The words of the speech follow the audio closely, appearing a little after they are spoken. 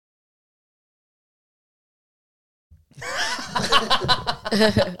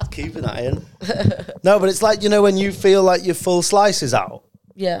Keeping that in. No, but it's like, you know, when you feel like your full slice is out.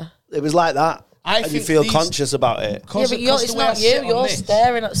 Yeah. It was like that. I and you feel conscious about it. Yeah, but it's not you. You're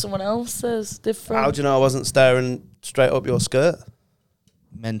staring at someone else's. Different. How do you know I wasn't staring straight up your skirt?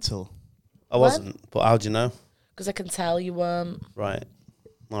 Mental. I wasn't, but how do you know? Because I can tell you weren't. Right.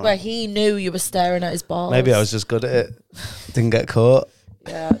 Where he knew you were staring at his balls. Maybe I was just good at it. Didn't get caught.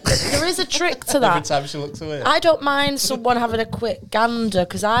 Yeah. There is a trick to that. Every time she looks away. I don't mind someone having a quick gander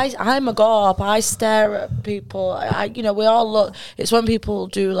because I'm a gob. I stare at people. You know, we all look. It's when people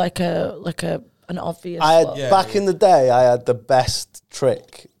do like an obvious. Back in the day, I had the best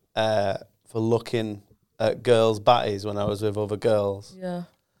trick for looking at girls' batties when I was with other girls. Yeah.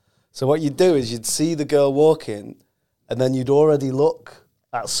 So what you'd do is you'd see the girl walking, and then you'd already look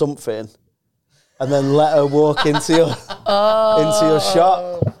at something, and then let her walk into your into your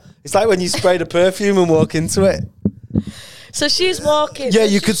shot. It's like when you spray the perfume and walk into it. So she's walking. Yeah,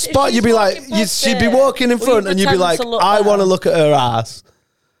 you could spot. You'd be like, she'd be walking in front, and you'd be like, I want to look at her ass.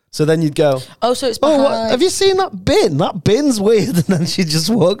 So then you'd go, oh, so it's behind. What? Have you seen that bin? That bin's weird. And then she'd just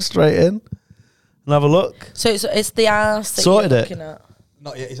walk straight in and have a look. So it's the ass that Sorted you're looking at.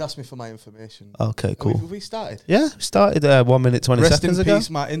 Not yet. He's asked me for my information. Okay, cool. Have we started? Yeah, we started 1 minute 20 seconds ago. Rest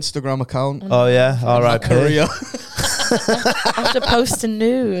in peace, my Instagram account. Oh yeah, R.I.P. career. After posting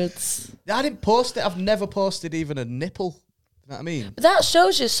nudes. I didn't post it. I've never posted even a nipple. You know what I mean? But that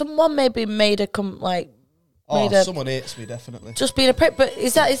shows you someone maybe made a Someone hates me, definitely. Just being a prick. But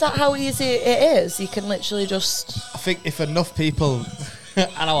is that how easy it is? You can literally just. I think if enough people,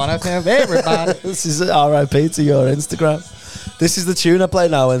 I don't want to tell everybody. This is R.I.P. to your Instagram. This is the tune I play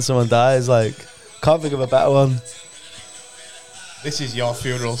now when someone dies. Like, can't think of a better one. This is your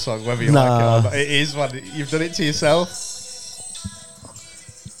funeral song, whether you like it or not. It is one. You've done it to yourself.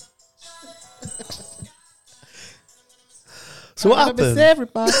 So what happened?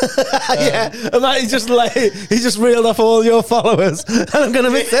 Everybody. Yeah, and that he just reeled off all your followers, and I'm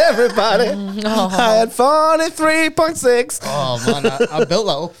gonna miss everybody. I had 43.6. Oh man, I built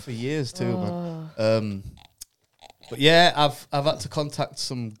that up for years too, man. But yeah, I've had to contact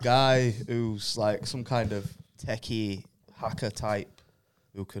some guy who's like some kind of techie hacker type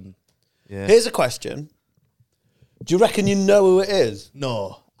who can. Yeah. Here's a question: do you reckon you know who it is?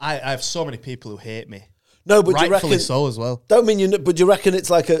 No, I have so many people who hate me. No, but rightfully do you reckon so as well. Don't mean you know, but do you reckon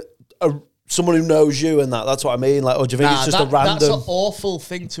it's like a someone who knows you and that? That's what I mean. Like, or do you think it's just a random? That's an awful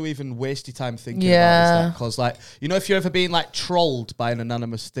thing to even waste your time thinking about. Because, like, you know, if you're ever being like trolled by an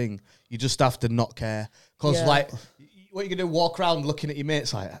anonymous thing, you just have to not care. Because, like, what you gonna do? Walk around looking at your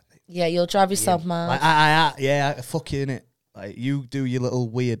mates like? Yeah, you'll drive yourself mad. Like, fuck you, innit? Like, you do your little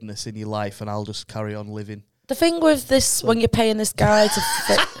weirdness in your life, and I'll just carry on living. The thing with this, when you're paying this guy to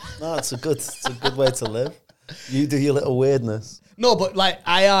no, it's a good way to live. You do your little weirdness. No, but like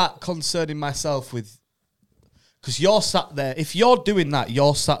I are concerning myself with, because you're sat there. If you're doing that,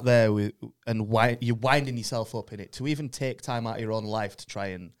 you're sat there with you're winding yourself up in it to even take time out of your own life to try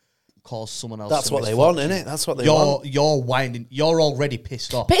and cause someone else. That's what they want, innit? That's what they want. You're winding. You're already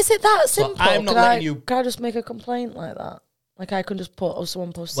pissed off. But is it that simple? So I'm not letting you. Can I just make a complaint like that? Like I can just put,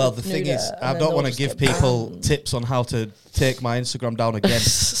 someone posted. Well, the thing is, I don't want to give people tips on how to take my Instagram down again.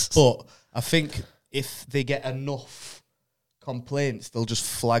 But I think if they get enough complaints, they'll just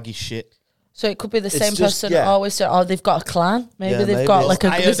flag your shit. So it could be the same person always say, oh, they've got a clan. Maybe they've got like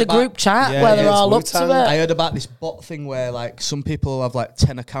there's a group chat where they're all up to it. I heard about this bot thing where like some people have like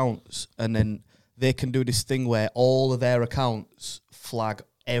 10 accounts and then they can do this thing where all of their accounts flag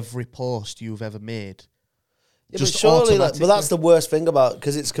every post you've ever made. Yeah, but surely, but that's the worst thing about,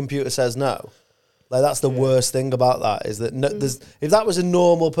 because it's computer says no. Like that's the worst thing about that is that if that was a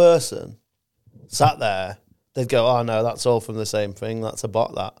normal person sat there, they'd go, "Oh no, that's all from the same thing. That's a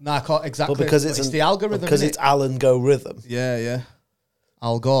bot." That no, I can't exactly. But because it's the algorithm, because it's Alan Go rhythm. Yeah.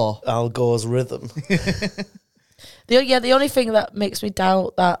 Al Gore's rhythm. The only thing that makes me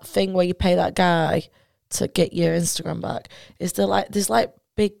doubt that thing where you pay that guy to get your Instagram back is there's like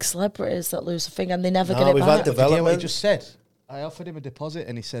big celebrities that lose a thing and they never get it back. Had development. What he just said. I offered him a deposit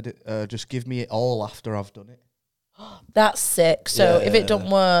and he said, "Just give me it all after I've done it." That's sick. So if it don't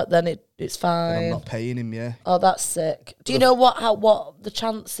work, then it's fine. And I'm not paying him. Yeah. Oh, that's sick. Do you know what the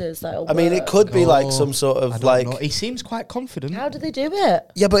chances that? I mean, it could be like some sort of like. He seems quite confident. How do they do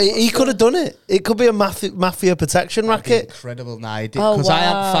it? Yeah, but he could have done it. It could be a mafia protection racket. Incredible. Nah, he did because I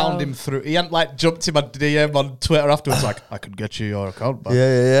hadn't found him through. He hadn't like jumped him on DM on Twitter afterwards. Like, I could get you your account back.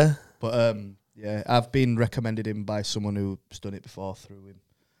 Yeah. But yeah, I've been recommended him by someone who's done it before through him.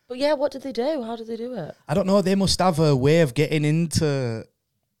 But yeah, what did they do? How did they do it? I don't know. They must have a way of getting into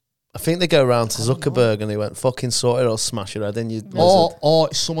I think they go around to Zuckerberg and they went, fucking sort it or smash your head in, you Or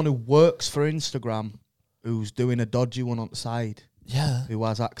it's someone who works for Instagram who's doing a dodgy one on the side. Yeah. Who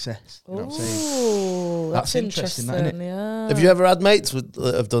has access. You know what I'm saying? Oh, that's interesting, isn't it? yeah. Have you ever had mates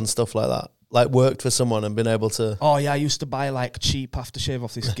that have done stuff like that? Like worked for someone and been able to... Oh, yeah, I used to buy like cheap aftershave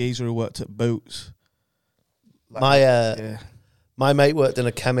off this geezer who worked at Boots. Like, my mate worked in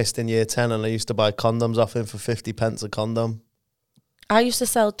a chemist in year 10 and I used to buy condoms off him for 50 pence a condom. I used to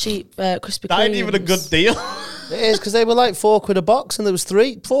sell cheap Krispy Kremes. That ain't even a good deal. It is, because they were like £4 a box and there was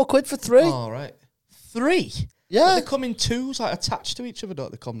 4 quid for 3. Oh, right. 3? Yeah. But they come in 2s, like attached to each other,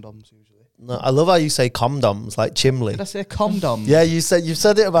 don't they, condoms usually? No, I love how you say condoms, like chimley. Did I say condom? Yeah, you've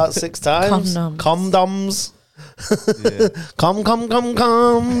said it about 6 times. Condoms. Yeah.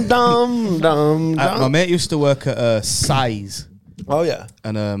 Dum. My mate used to work at Size. Oh, yeah.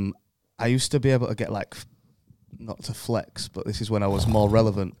 And I used to be able to get like, not to flex, but this is when I was more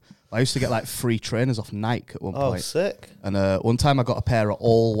relevant. I used to get like free trainers off Nike at one point. Oh, sick. And one time I got a pair of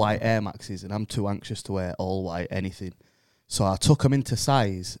all white Air Maxes and I'm too anxious to wear all white anything. So I took them into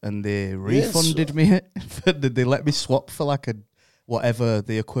Size and they refunded me it. They let me swap for like whatever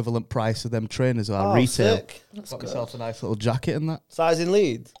the equivalent price of them trainers are retail. Sick. Got myself a nice little jacket and that. Size in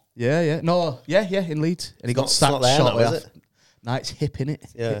Leeds? Yeah. No, yeah, in Leeds. And he got sacked shortly after. Nah, it's hip, innit?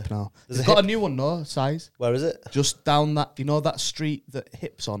 Yeah. Hip now. They've got a new one, no, Size. Where is it? Just down that, you know that street that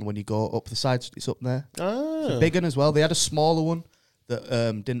Hip's on when you go up the side? It's up there. Ah. It's a big one as well. They had a smaller one that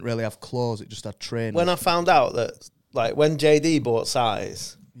didn't really have claws. It just had trainers. When I found out that, like, when JD bought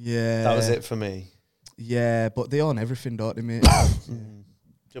Size, that was it for me. Yeah, but they own everything, don't they, mate?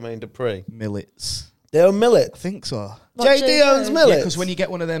 Jermaine Dupree. Millets. They own Millets? I think so. JD owns Millets? Yeah, because when you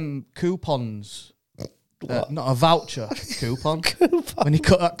get one of them coupons... not a voucher, coupon. When you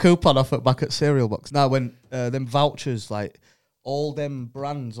cut that coupon off back at cereal box. Now, when them vouchers, like, all them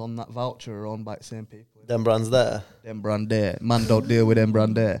brands on that voucher are owned by the same people. Them brands there? Them brand there. Man don't deal with them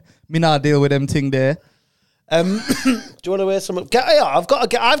brand there. Me not deal with them thing there. Do you want to hear some... I've got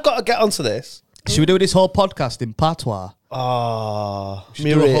to get onto this. Should we do this whole podcast in patois?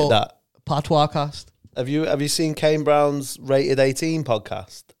 Me rate that. Patois cast. Have you seen Kane Brown's Rated 18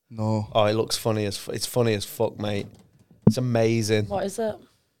 podcast? No. Oh, it looks funny it's funny as fuck, mate. It's amazing. What is it?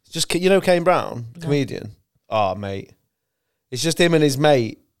 It's just, you know Kane Brown, comedian? Oh, mate. It's just him and his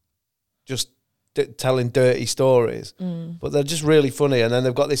mate just telling dirty stories. But they're just really funny. And then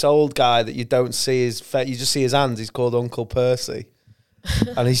they've got this old guy that you don't see his face. You just see his hands. He's called Uncle Percy.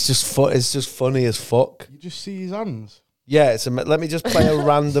 And he's just it's just funny as fuck. You just see his hands? Yeah, let me just play a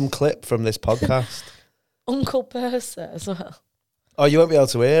random clip from this podcast. Uncle Percy as well. Oh, you won't be able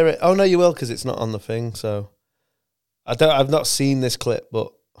to hear it. Oh no, you will because it's not on the thing. So, I've not seen this clip,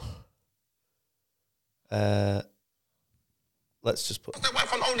 but let's just put. What's that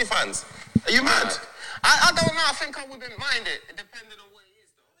wife on OnlyFans? Are you mad? I don't know. I think I wouldn't mind it. It depending on what it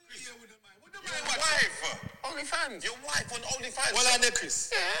is, though. Yeah, wouldn't mind. What your wife? OnlyFans. Your wife on OnlyFans. Well, I know, Chris.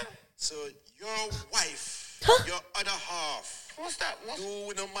 Yeah. So your wife, your other half. What's that? You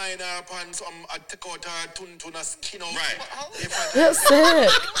wouldn't mind her upon some. I take out her tuna skin out. Right. That's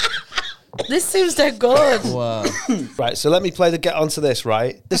sick. This seems dead good. Wow. Right, so let me play the get onto this,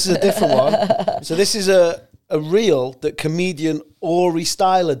 right? This is a different one. So this is a reel that comedian Ori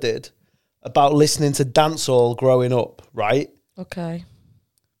Styler did about listening to dancehall growing up, right? Okay.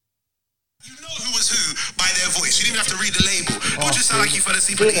 You know who was who by their voice. You didn't even have to read the label. It would just sound like you fell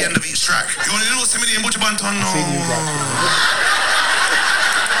asleep at the end of each track. You want to know somebody in Butcher Banton? No.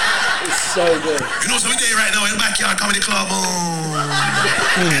 It's so good. You know something there right now in the backyard comedy club?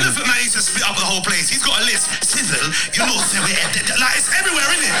 Elephant Man used to spit up the whole place. He's got a list. Sizzle, you know, like it's everywhere,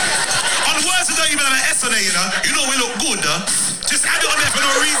 isn't it? On words that don't even have an S on there, you know we look good, Just add it on there for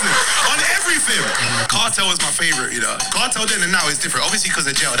no reason. On everything. Cartel was my favourite, Cartel then and now is different. Obviously because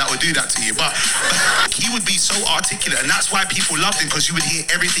of jail, that would do that to you. But he would be so articulate, and that's why people loved him, because you would hear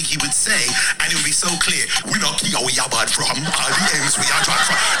everything he would say, and it would be so clear. We not here we are bad from. All the ends we are from.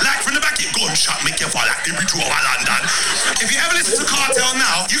 Like from the back, it gunshot make you fall like the bridge over London. If you ever listen to Cartel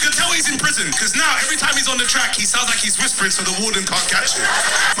now, you can tell he's in prison, because now every time he's on the track, he sounds like he's whispering so the warden can't catch him.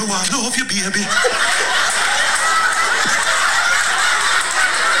 Oh, I love you, baby.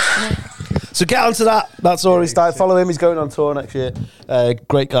 So get onto that. That's Ori Styler. Follow him. He's going on tour next year.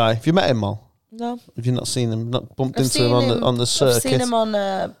 Great guy. Have you met him, Mal? No. Have you not seen him? Not bumped into him on the circuit? I've seen him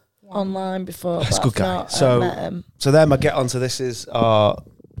on online before. That's a good guy. Met him. So then my get onto this is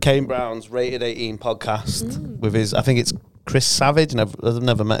Kane Brown's Rated 18 podcast with his, I think it's Chris Savage. I've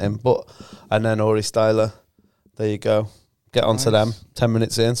never met him, and then Ori Styler. There you go. Get onto them. 10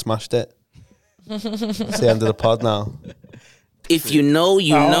 minutes in, smashed it. It's the end of the pod now. If you know,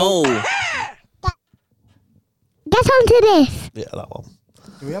 you know. Get onto this. Yeah, that one.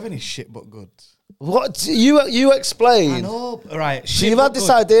 Do we have any shit but good? What you explain? I know. Right. So you've had this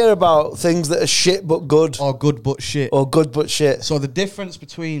idea about things that are shit but good, or good but shit, or good but shit. So the difference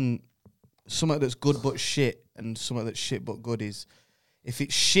between something that's good but shit and something that's shit but good is, if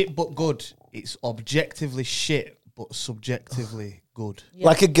it's shit but good, it's objectively shit but subjectively good. Yeah.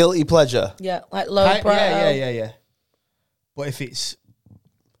 Like a guilty pleasure. Yeah, like lowbrow. Yeah. But if it's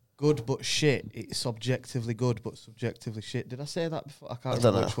good but shit, it's objectively good but subjectively shit. Did I say that before? I can't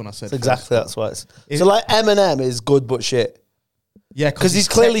remember which one I said. It's exactly that's why it's. So like Eminem is good but shit. Yeah, because he's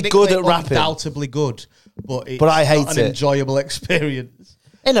clearly good at rapping. Undoubtedly good, but I hate not an enjoyable experience.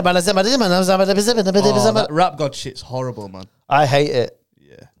 That rap god shit's horrible, man. I hate it.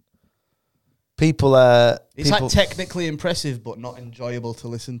 Yeah. It's like technically impressive but not enjoyable to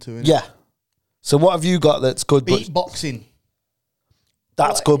listen to. Yeah. So what have you got that's good but beatboxing?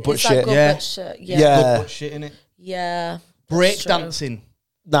 That's good but shit. Yeah. Good but shit, innit? Yeah. Breakdancing.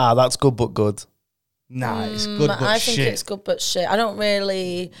 Nah, that's good but good. Nah, it's good but shit. I think it's good but shit. I don't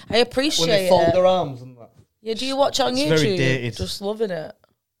really... I appreciate when they fold their arms and that. Yeah, do you watch it on YouTube? Very dated. Just loving it.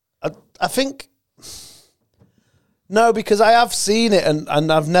 I think... No, because I have seen it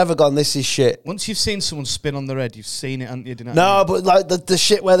and I've never gone, this is shit. Once you've seen someone spin on their head, you've seen it, haven't you? No, but like the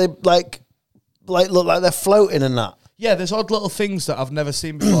shit where they like look like they're floating and that. Yeah, there's odd little things that I've never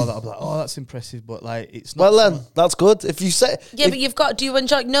seen before that I'm like, oh, that's impressive, but like it's not. Well, then that's good. If you say, but you've got. Do you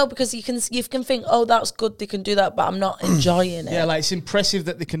enjoy? No, because you can think, oh, that's good. They can do that, but I'm not enjoying it. Yeah, like it's impressive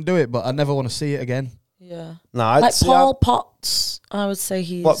that they can do it, but I never want to see it again. Yeah, no, like Paul Potts. I would say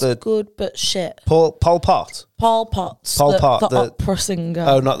he's good but shit. Pol Pot. Paul Potts. Pol Pot, the opera singer.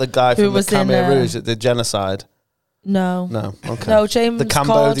 Oh, not the guy from the Khmer Rouge that did genocide. No. Okay. No, James the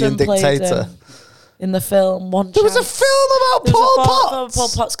Cambodian dictator. In the film, there was a film about Pol Pot. Paul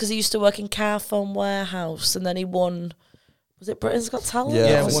Potts because he used to work in Carphone Warehouse, and then he won. Was it Britain's Got Talent?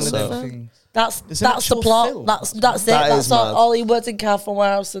 Yeah, one of them things. That's the plot. Film. That's it. That's all. He worked in Carphone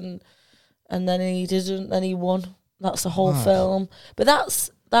Warehouse, and then he didn't. Then he won. That's the whole film. But that's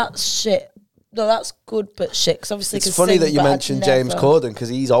shit. No, that's good, but shit. Cause obviously, it's funny that you mentioned James Corden because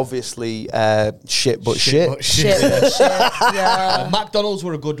he's obviously shit but shit. Shit but shit. Yeah. McDonald's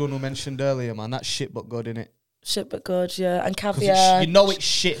were a good one we mentioned earlier, man. That's shit but good, innit? Shit but good, yeah. And caviar. You know it's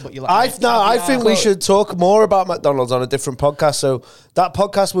shit, but you're like. I think we should talk more about McDonald's on a different podcast. So that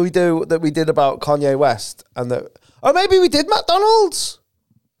podcast we did about Kanye West or maybe we did McDonald's.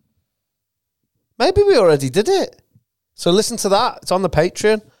 Maybe we already did it. So listen to that. It's on the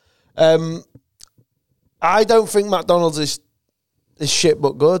Patreon. I don't think McDonald's is shit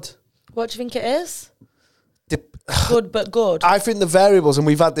but good. What do you think it is? Good but good. I think the variables, and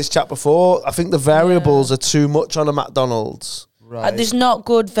we've had this chat before, I think the variables are too much on a McDonald's. Right. There's not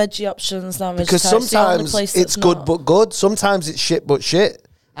good veggie options now. Because sometimes it's good but good. Sometimes it's shit but shit.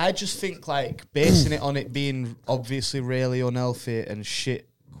 I just think like basing it on it being obviously really unhealthy and shit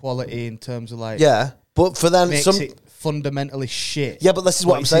quality in terms of like... Yeah, but for them... Makes it fundamentally shit. Yeah, but this is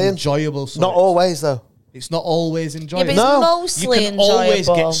what I'm saying. Enjoyable. So not always, though. It's not always enjoyable. Yeah, but it's mostly you can enjoyable. always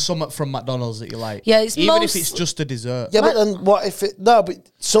get something from McDonald's that you like. Yeah, it's even if it's just a dessert. Yeah, but then what if it... No, but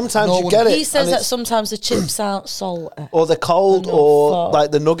sometimes you get it. He says that sometimes the chips aren't salty. Or they're cold, or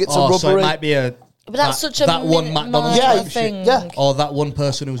like the nuggets are rubbery. So it might be a... But that's such a one McDonald's thing. Yeah. Or that one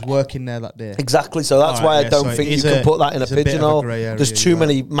person who was working there that day. Exactly, so that's why I don't think you can put that in a pigeonhole. There's too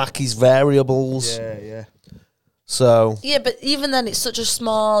many Mackey's variables. Yeah. So yeah, but even then, it's such a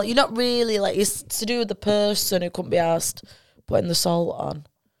small. You're not really like it's to do with the person who couldn't be asked putting the salt on.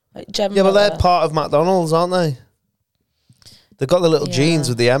 Like generally, yeah, but they're part of McDonald's, aren't they? They've got the little jeans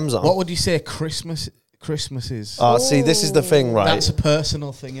with the M's on. What would you say Christmas is? Oh, see, this is the thing, right? That's a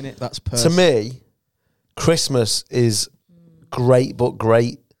personal thing, innit? That's personal. To me, Christmas is great, but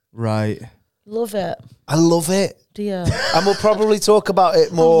great. Right. Love it. I love it. Do you? And we'll probably talk about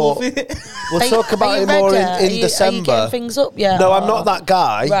it more. We'll talk about it more in December. Are you getting things up? Yeah. No, I'm not that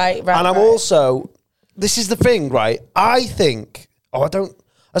guy. Right. And I'm also. This is the thing, right? I think. I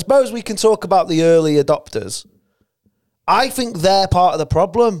suppose we can talk about the early adopters. I think they're part of the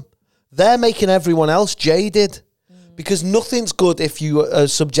problem. They're making everyone else jaded because nothing's good if you are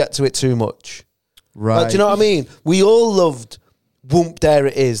subject to it too much. Right. Do you know what I mean? We all loved "Whoomp, There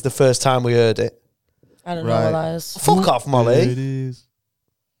It Is" the first time we heard it. I don't know what that is. Fuck off, Molly. There it is.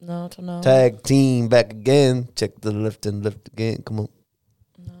 No, I don't know. Tag team back again. Check the left and left again. Come on.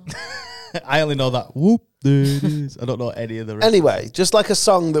 No. I only know that. Whoop, there it is. I don't know any of the rest. Anyway, just like a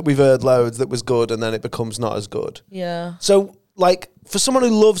song that we've heard loads that was good and then it becomes not as good. Yeah. So, like, for someone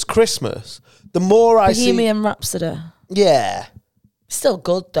who loves Christmas, the more I see... Bohemian Rhapsody. Yeah. Still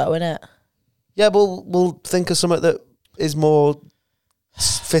good though, isn't it? Yeah, but we'll think of something that is more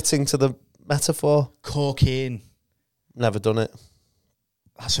fitting to the metaphor. Cocaine. Never done it.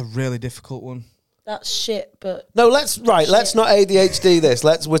 That's a really difficult one. That's shit, but... No, let's not ADHD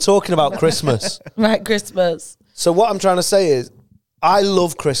this. We're talking about Christmas. Right, Christmas. So what I'm trying to say is, I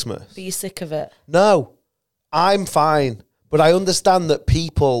love Christmas. But you're sick of it? No, I'm fine. But I understand that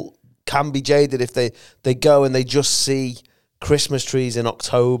people can be jaded if they go and they just see Christmas trees in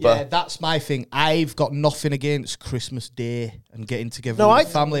October. Yeah, that's my thing. I've got nothing against Christmas Day and getting together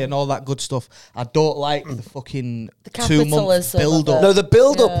with family and all that good stuff. I don't like the fucking 2 month build up. No, the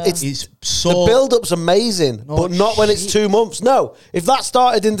build up the build up's amazing, but not when it's 2 months. No, if that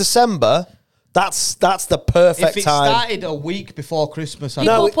started in December, that's the perfect time. If it started a week before Christmas,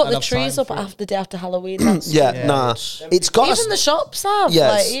 people put the trees up the day after Halloween. Nah. It's got even the shops have.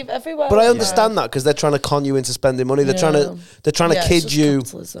 Yes, like, everywhere. But I understand that because they're trying to con you into spending money. They're trying to kid you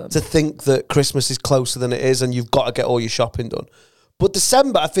to think that Christmas is closer than it is, and you've got to get all your shopping done. But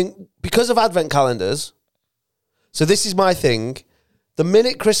December, I think, because of advent calendars. So this is my thing: the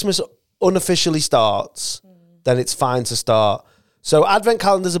minute Christmas unofficially starts, then it's fine to start. So advent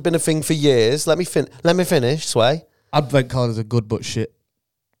calendars have been a thing for years. Let me finish, Sway. Advent calendars are good, but shit.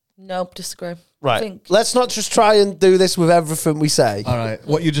 Nope, disagree. Right. Let's not just try and do this with everything we say. All right.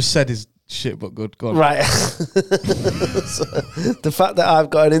 What you just said is shit, but good. Go on. Right. So, the fact that I've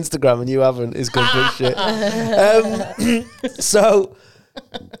got an Instagram and you haven't is good, but shit. So,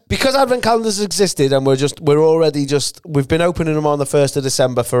 because advent calendars existed and we've been opening them on the 1st of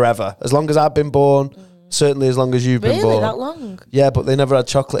December forever. As long as I've been born. Certainly as long as you've been born. Really? That long? Yeah, but they never had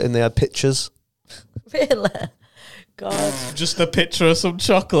chocolate in. They had pictures. Really? God. Just a picture of some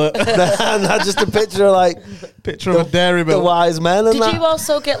chocolate. Not just a picture of picture of a dairy milk. The wise men and Did you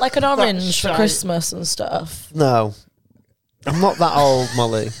also get like an orange for Christmas and stuff? No. I'm not that old,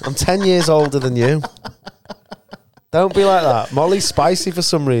 Molly. I'm 10 years older than you. Don't be like that. Molly's spicy for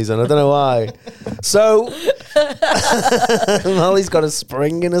some reason. I don't know why. So, Molly's got a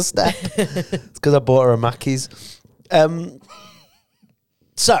spring in her step. It's because I bought her a Mackey's.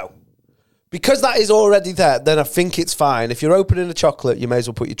 So, because that is already there, then I think it's fine. If you're opening a chocolate, you may as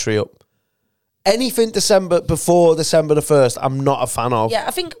well put your tree up. Anything before December the 1st, I'm not a fan of. Yeah,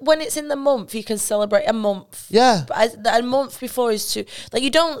 I think when it's in the month, you can celebrate a month. Yeah. But a month before is too... Like, you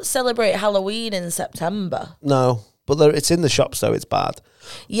don't celebrate Halloween in September. No. But it's in the shops, though. It's bad.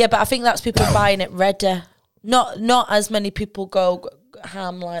 Yeah, but I think that's people buying it ready. Not as many people go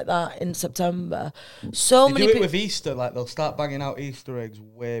ham like that in September. They do it with Easter. Like, they'll start banging out Easter eggs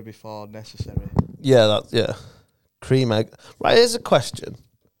way before necessary. Yeah, cream egg. Right, here's a question.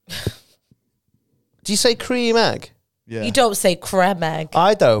 Do you say cream egg? Yeah. You don't say creme egg.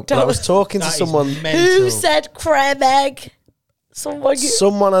 I don't. But I was talking to someone. Who said creme egg?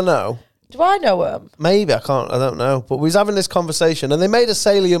 Someone I know. Do I know him? Maybe, I don't know. But we was having this conversation and they made a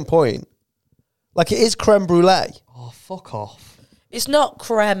salient point. Like, it is creme brulee. Oh, fuck off. It's not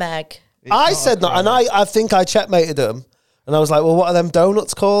creme egg. I said that, and I think I checkmated them. And I was like, well, what are them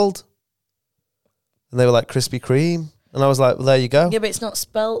donuts called? And they were like, Krispy Kreme. And I was like, well, there you go. Yeah, but it's not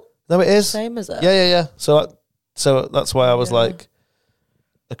spelt. No, it is. Same as it. Yeah. So that's why I was like,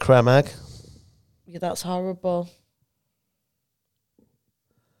 a creme egg. Yeah, that's horrible.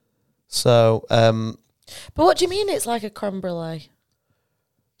 So, but what do you mean it's like a creme brulee?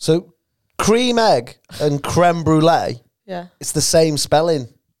 So, cream egg and creme brulee, it's the same spelling.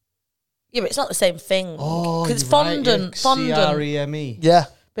 Yeah, but it's not the same thing. Oh, because it's fondant. Right, C-R-E-M-E. Yeah.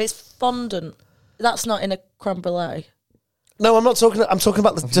 But it's fondant. That's not in a creme brulee. No, I'm not talking. I'm talking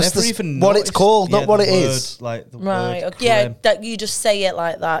about what it's called, not what it is. Like the right. word Yeah, creme. that you just say it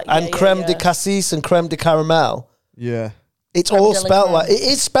like that. And creme de cassis and creme de caramel. Yeah. It's all spelt like it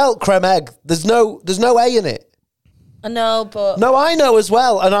is spelt creme egg. There's no A in it. I know, but no, I know as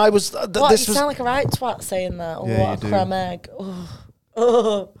well. And I was. You sound like a right twat saying that. Oh, yeah, what a creme egg.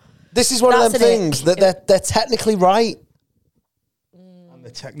 Oh. This is one of them things that they're technically right. And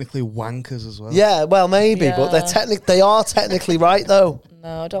they're technically wankers as well. Yeah, well, maybe, but they are technically right though.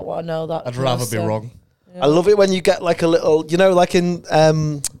 No, I don't want to know that. I'd rather be wrong. Yeah. I love it when you get like a little, like in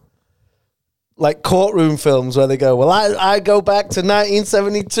like courtroom films where they go, well, I go back to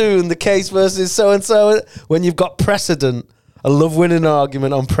 1972 and the case versus so-and-so. When you've got precedent. I love winning an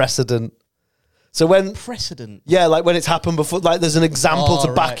argument on precedent. So when... Precedent? Yeah, like when it's happened before, like there's an example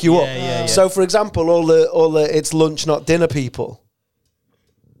to back you up. Yeah. So for example, all the it's lunch, not dinner people.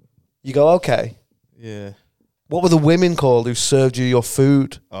 You go, okay. Yeah. What were the women called who served you your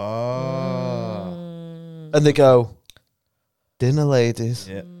food? Oh. And they go, dinner ladies.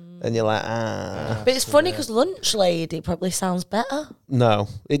 Yeah. and you're like, But it's funny because lunch lady probably sounds better. No,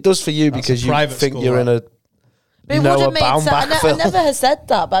 it does for you because you think you're in a Noah Baumbach film. I never have said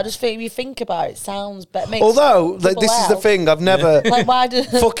that, but I just think if you think about it, it sounds better. Although, like, this is the thing, I've never... like, why did...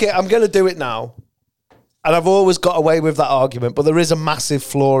 Fuck it, I'm going to do it now. And I've always got away with that argument, but there is a massive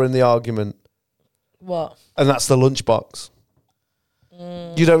flaw in the argument. What? And that's the lunchbox.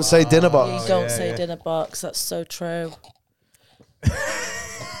 You don't say dinner box. You don't say dinner box. That's so true.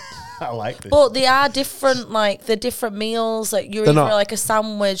 I like this. But they are different, like, they're different meals. Like, you're either like a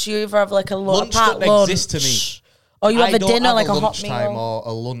sandwich, you either have like a lunch packed doesn't exist to me. Or you have a dinner, like a hot lunchtime meal. or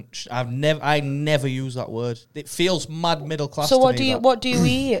a lunch. I never use that word. It feels mad middle class. So what do you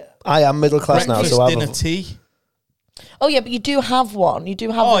eat? I am middle class now, so dinner, tea. Oh yeah, but you do have one. You do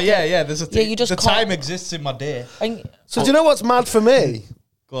have. Oh yeah. There's a yeah. You just the time exists in my day. So do you know what's mad for me?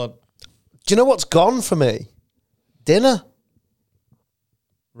 Go on. Do you know what's gone for me? Dinner.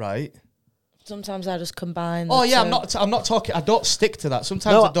 Right. Sometimes I just combine. Oh yeah, I'm not talking. I don't stick to that.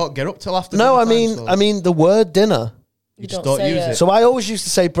 Sometimes I don't get up till after. No, dinner I mean the word dinner. You just don't use it. So I always used to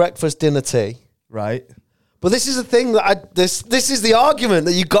say breakfast, dinner, tea. Right. But this is the thing that this is the argument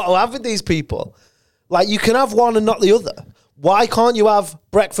that you've got to have with these people. Like, you can have one and not the other. Why can't you have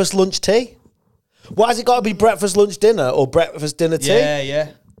breakfast, lunch, tea? Why has it got to be breakfast, lunch, dinner, or breakfast, dinner, tea?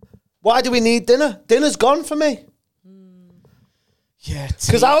 Yeah. Why do we need dinner? Dinner's gone for me. Yeah.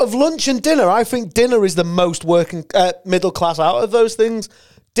 Because out of lunch and dinner, I think dinner is the most working middle class out of those things.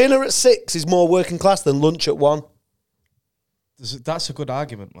 Dinner at 6 is more working class than lunch at 1. That's a good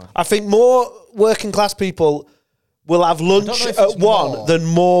argument, man. I think more working class people will have lunch at 1 than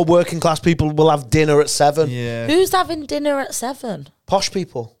more working class people will have dinner at 7. Yeah. Who's having dinner at 7? Posh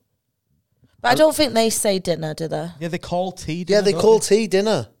people. But I don't think they say dinner, do they? Yeah, they call tea dinner. Yeah, they call tea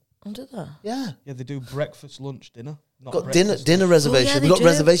dinner. Oh, do they? Yeah. Yeah, they do breakfast, lunch, dinner. Got dinner reservations. Yeah, We've got do.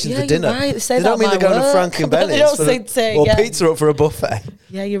 reservations for dinner. Right. They don't mean they're going to Frank and Benny's they don't say tea, or pizza up for a buffet.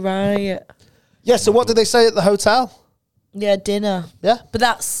 Yeah, you're right. Yeah, so what did they say at the hotel? Yeah, dinner. Yeah. But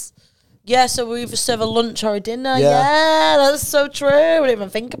that's... Yeah, so we either serve a lunch or a dinner. Yeah, that's so true. I didn't even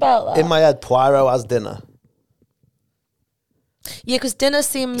think about that. In my head, Poirot has dinner. Yeah, because dinner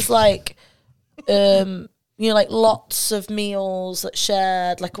seems like... like lots of meals that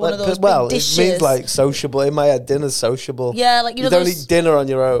shared, like one of those big dishes. It means like sociable. In my head, dinner's sociable. Yeah, like you don't eat dinner on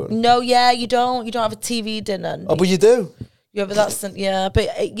your own. No, yeah, you don't. You don't have a TV dinner. Oh, but you do. Yeah, but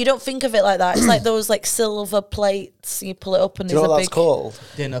but you don't think of it like that. It's like those like silver plates. You pull it up and do you know what that's called?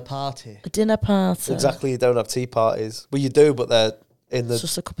 Dinner party. A dinner party. Exactly. You don't have tea parties. Well, you do, but they're in the. It's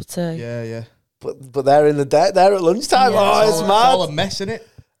just a cup of tea. Yeah. But they're in the they're at lunchtime. Yeah, it's mad. It's all a mess, innit?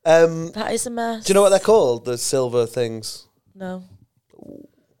 That is a mess. Do you know what they're called? The silver things. No.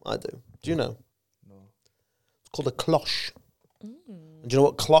 I do. Do you know? No. It's called a cloche. And do you know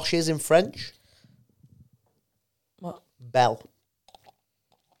what cloche is in French? What? Bell.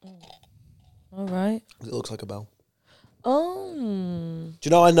 All right. It looks like a bell. Oh. Do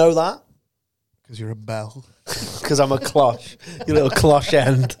you know I know that? Because you're a bell. Because I'm a cloche. You little cloche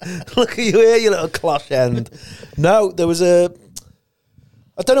end. Look at you here, you little cloche end. No, there was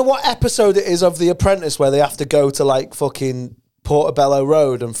I don't know what episode it is of The Apprentice where they have to go to like fucking Portobello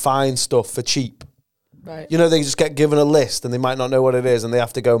Road and find stuff for cheap. Right. You know, they just get given a list and they might not know what it is and they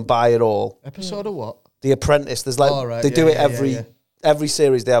have to go and buy it all. Episode of what? The Apprentice. There's like they do it every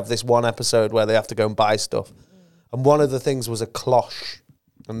series. They have this one episode where they have to go and buy stuff, and one of the things was a cloche,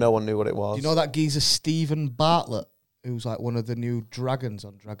 and no one knew what it was. Do you know that geezer Stephen Bartlett, who's like one of the new dragons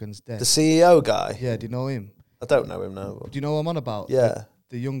on Dragon's Den? The CEO guy. Yeah. Do you know him? I don't know him now. Do you know what I'm on about? Yeah.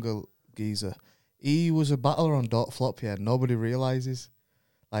 The younger geezer. He was a battler on Don't Flop, yeah. Nobody realises.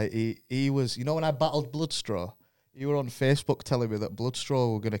 Like he was. You know when I battled Bloodstraw, he were on Facebook telling me that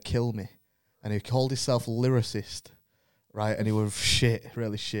Bloodstraw were gonna kill me. And he called himself lyricist, right? And he was shit,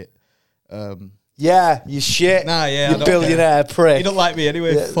 really shit. Yeah, you shit. Nah, yeah, you billionaire prick. He don't like me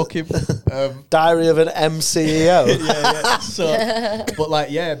anyway. Yeah. Fuck him. Diary of an MCEO. yeah. So, but like,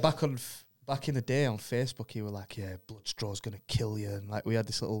 yeah, back in the day on Facebook, he were like, "Yeah, Bloodstraw's gonna kill you," and like we had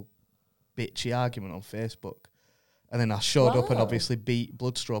this little bitchy argument on Facebook. And then I showed up and obviously beat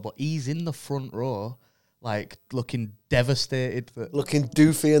Bloodstraw, but he's in the front row. Like, looking devastated. Looking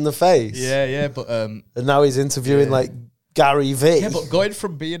doofy in the face. Yeah, but... and now he's interviewing, like, Gary V. Yeah, but going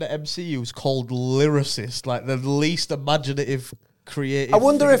from being an MC who's called lyricist, like, the least imaginative, creative... I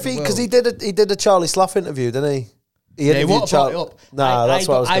wonder if because he did a Charlie Slough interview, didn't he? He won't brought it up. Nah, that's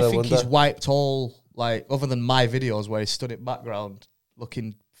what I was going to wonder. I think he's wiped all, like, other than my videos where he stood in background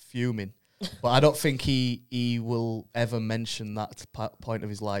looking fuming. But I don't think he will ever mention that point of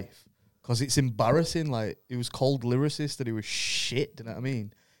his life. Because it's embarrassing, like, he was called lyricist and he was shit, do you know what I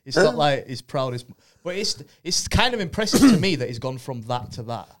mean? It's not like his proudest, but it's kind of impressive to me that he's gone from that to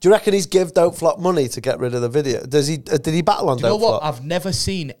that. Do you reckon he's give Don't Flop money to get rid of the video? Does he? Did he battle on? Do you know what? I've never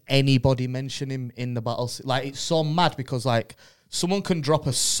seen anybody mention him in the battle. Like, it's so mad because like someone can drop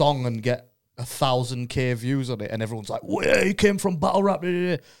a song and get 1,000K views on it, and everyone's like, "Well, he came from battle rap."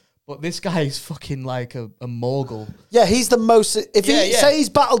 But this guy is fucking like a mogul. Yeah, he's the most. If say he's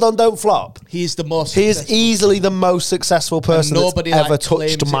battled on Don't Flop, he's the most. He is easily the most successful person nobody that's ever like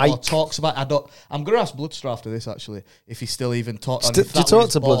touched Mike. Or talks about. I'm gonna ask Bloodstra after this actually if he still even talks. Do you talk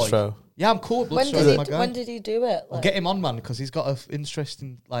to Bloodstra? Yeah, I'm cool. With when did he do it? I'll get him on, man, because he's got an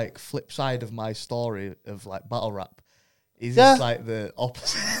interesting like flip side of my story of like battle rap. He's just like the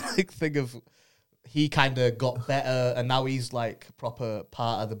opposite like thing of. He kind of got better, and now he's like proper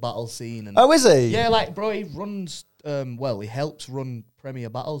part of the battle scene. And oh, is he? Yeah, like bro, he runs. He helps run Premier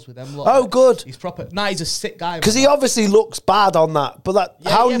Battles with them. Oh, good. He's proper. Nah, he's a sick guy. Because he obviously looks bad on that. But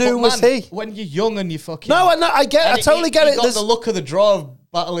how new was he? When you're young and you fucking I totally get it. He got the look of the draw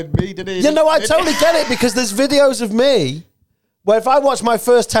of battling me, didn't he? You know, I totally get it because there's videos of me where if I watch my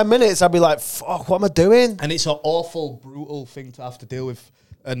first 10 minutes, I'd be like, "Fuck, what am I doing?" And it's an awful, brutal thing to have to deal with.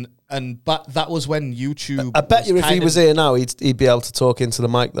 But that was when YouTube. I bet you if he was here now, he'd be able to talk into the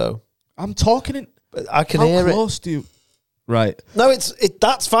mic though. I'm talking in. I can hear it. How close do you? Right. No,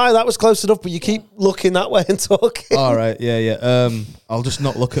 that's fine. That was close enough. But you keep looking that way and talking. All right. Yeah. I'll just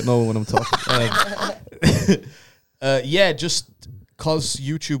not look at no one when I'm talking. Yeah, just because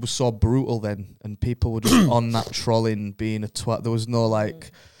YouTube was so brutal then, and people were just on that trolling, being a twat. There was no like.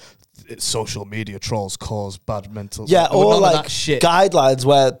 Social media trolls cause bad mental. Yeah, or like guidelines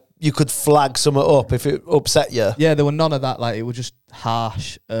where you could flag something up if it upset you. Yeah, there were none of that. Like it was just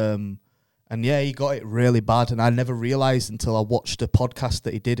harsh. And yeah, he got it really bad, and I never realised until I watched a podcast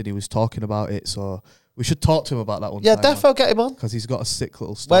that he did, and he was talking about it. So we should talk to him about that one. Yeah, defo get him on because he's got a sick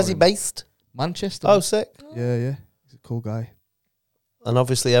little story. Where's he based? Manchester. Oh, sick. Yeah, he's a cool guy. And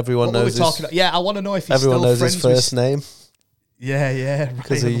obviously everyone knows. Yeah, I want to know if he's everyone still knows friends his first name. Yeah,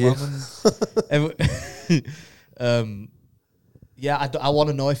 because of you. Yeah, I want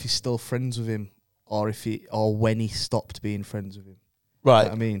to know if he's still friends with him, or when he stopped being friends with him. Right. You know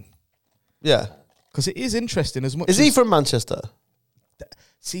what I mean, yeah, because it is interesting as much. Is he from Manchester?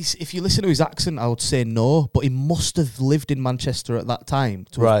 See, if you listen to his accent, I would say no, but he must have lived in Manchester at that time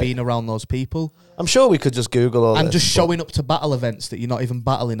to have been around those people. I'm sure we could just Google all and just showing up to battle events that you're not even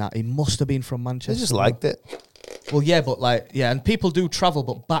battling at. He must have been from Manchester. He just liked it. Well, yeah, but and people do travel,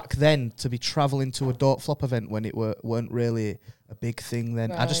 but back then to be travelling to a Don't Flop event when it weren't really a big thing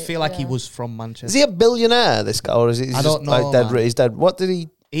then. I just feel like he was from Manchester. Is he a billionaire, this guy, or is he? I don't know. Like dead. He's dead. What did he?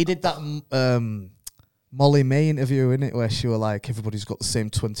 He did that Molly May interview, innit, where she were like, everybody's got the same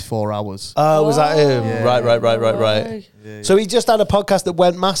 24 hours. Oh, was that him? Yeah. Right. Yeah. So he just had a podcast that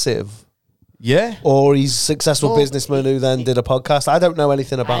went massive. Yeah. Or he's a successful businessman who then did a podcast. I don't know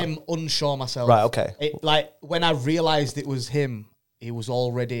anything about. I'm unsure myself. Right, okay. When I realised it was him, he was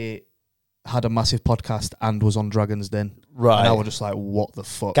already had a massive podcast and was on Dragon's Den. Right. And I was just like, what the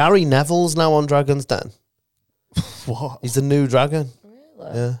fuck? Gary Neville's now on Dragon's Den. What? He's the new dragon.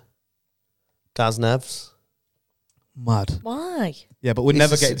 Really? Yeah. Gaz Nevs. Mad. Why? Yeah, but we're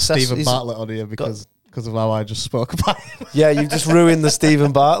never getting Stephen Bartlett on here because of how I just spoke about him. Yeah, you've just ruined the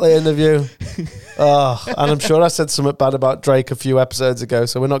Stephen Bartlett interview. And I'm sure I said something bad about Drake a few episodes ago,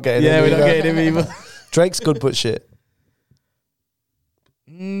 so we're not getting him. Yeah, we're not getting him either. Drake's good but shit.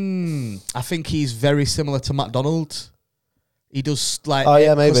 I think he's very similar to Matt Donald. He does like,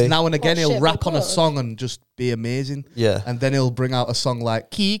 maybe. Now and again he'll rap on a song and just be amazing. Yeah. And then he'll bring out a song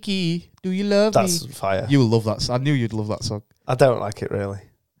like Kiki, do you love me? That's fire. You'll love that song. I knew you'd love that song. I don't like it really.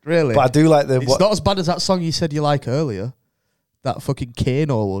 Really? But I do like It's not as bad as that song you said you like earlier. That fucking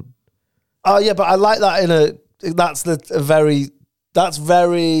Kano one. Oh yeah, but I like that that's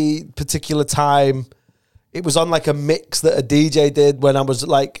very particular time. It was on like a mix that a DJ did when I was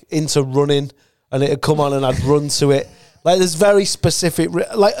like into running, and it had come on and I'd run to it. Like there's very specific,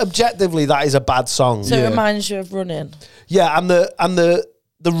 like objectively that is a bad song. So it reminds you of running. Yeah, and the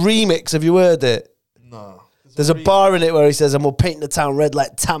remix. Have you heard it? No. There's a bar in it where he says, "And we'll paint the town red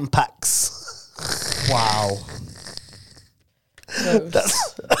like Tampax." Wow.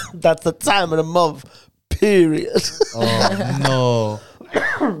 That's the time of the month. Period. Oh no.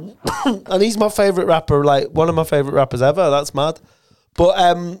 And he's my favourite rapper, like one of my favourite rappers ever. That's mad.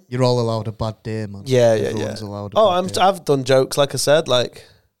 But you're all allowed a bad day, man. Yeah. Everyone's allowed a bad day. I've done jokes, like I said, like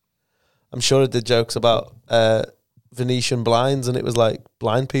I'm sure I did jokes about Venetian blinds, and it was like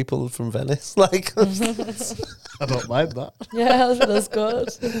blind people from Venice. Like I don't mind that. Yeah, that's good.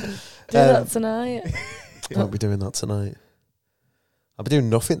 Do that tonight. I won't be doing that tonight. I'll be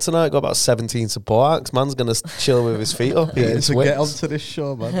doing nothing tonight. Got about 17 support acts. Man's going to chill with his feet up. Yeah, so get onto this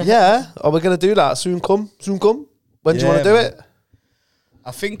show, man. Yeah. Are we going to do that? Soon come? When do you want to do it?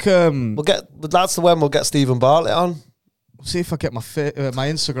 I think that's the when we'll get Stephen Bartlett on. We'll see if I get my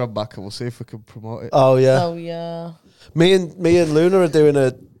Instagram back, and we'll see if we can promote it. Oh yeah. Oh yeah. Me and Lunar are doing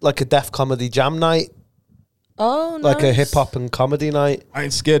a deaf comedy jam night. Oh, nice. Like a hip hop and comedy night. I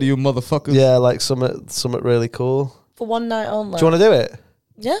ain't scared of you motherfuckers. Yeah, like something really cool. For one night only. Do you want to do it?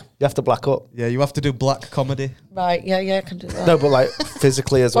 Yeah. You have to black up. Yeah, you have to do black comedy. Right, yeah, I can do that. No, but like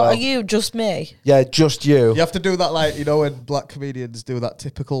physically as well. Are you just me? Yeah, just you. You have to do that, like, you know, when black comedians do that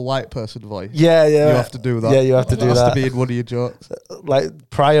typical white person voice. Yeah. You have to do that. Yeah, you have to do that. It has to be in one of your jokes. Like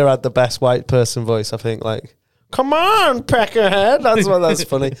Pryor had the best white person voice, I think. Like, come on, Peckerhead. That's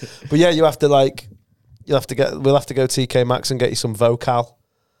funny. But yeah, we'll have to go TK Maxx and get you some vocal.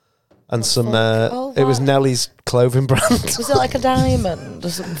 And some, it was Nelly's clothing brand. Was it like a diamond or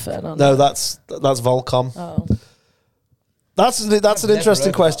something? No, that's Volcom. Oh, That's an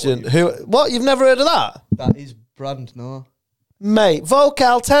interesting question. What? You've never heard of that? That is brand, no. Mate,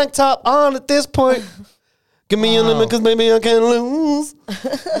 Vocal tank top on at this point. Give me your limit because maybe I can lose.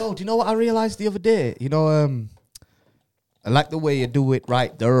 No, do you know what I realised the other day? You know, I like the way you do it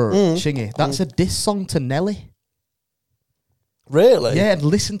right there, Chingy. That's a diss song to Nelly. Really? Yeah, and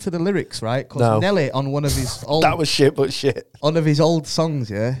listen to the lyrics, right? Because Nelly, on one of his old... That was shit, but shit. On of his old songs,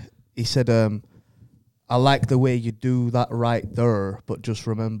 yeah, he said, I like the way you do that right there, but just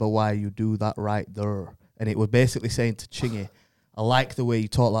remember why you do that right there. And it was basically saying to Chingy, I like the way you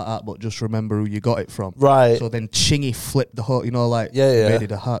talk like that, but just remember who you got it from. Right. So then Chingy flipped the whole, you know, like, Yeah. made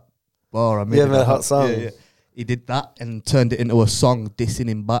it a hot bar. I made it a hot song. Yeah. He did that and turned it into a song dissing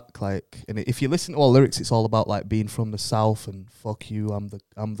him back, like. And if you listen to all lyrics, it's all about like being from the South and fuck you, I'm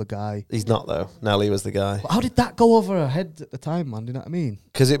the guy. He's not though. Nelly was the guy. But how did that go over her head at the time, man? Do you know what I mean?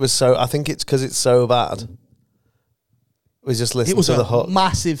 Because it was so. I think it's because it's so bad. We just listened It was to the a hook.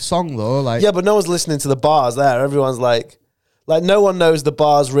 massive song though, like. Yeah, but no one's listening to the bars there. Everyone's like no one knows the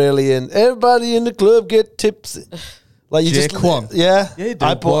bars really. In everybody in the club get tipsy. Like you just Quan. Yeah. Yeah, you do.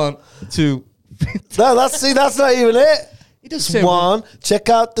 1, 2. No, that's not even it. He does It's 1, check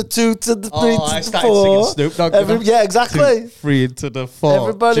out the 2 to the 3 to I the started 4. singing Snoop Dogg. Yeah, exactly. 2, 3 into the 4.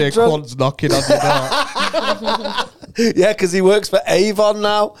 Everybody Jake drunk. Quan's knocking on the door. Yeah, because he works for Avon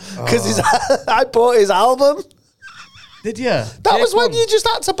now. Because I bought his album. Did you? That was when you just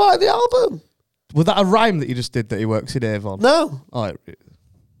had to buy the album. Was that a rhyme that you just did that he works in Avon? No. Oh,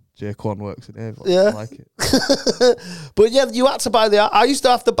 Jake Quan works in Avon. Yeah. I like it. But yeah, you had to buy I used to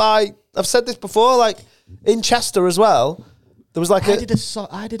have to buy, I've said this before, like in Chester as well, there was like I did a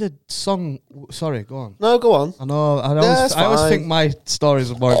song. Sorry, go on. No, go on. I know. I it's always fine. think my stories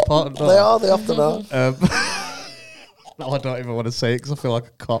are more important. They are, they often are. No, I don't even want to say it because I feel like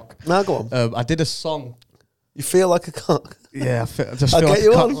a cock. No, go on. I did a song. You feel like a cock? Yeah, I just I'll feel get like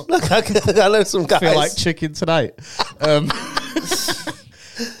you a on. cock. I know some guys. I feel like chicken tonight.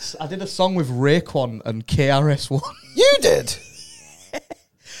 I did a song with Raekwon and KRS-One. You did?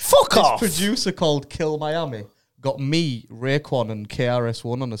 Fuck off. This producer called Kill Miami got me, Raekwon, and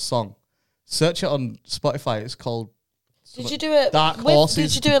KRS-One on a song. Search it on Spotify. It's called... Did you do it? Dark Horses.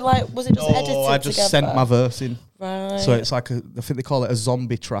 Did you do it like? Was it just edited I just together? sent my verse in. Right. So it's like I think they call it a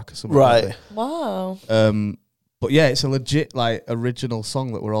zombie track or something. Right. Like Wow. but yeah, it's a legit like original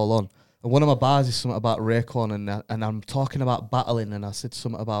song that we're all on. And one of my bars is something about Raekwon, and I'm talking about battling, and I said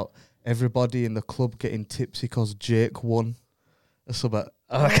something about everybody in the club getting tipsy because Jake won. Or something.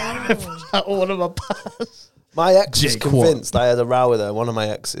 I can't remember that one of my bars. My ex was Jake convinced I had a row with her, one of my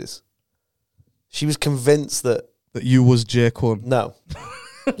exes. She was convinced that you was Jake won. No.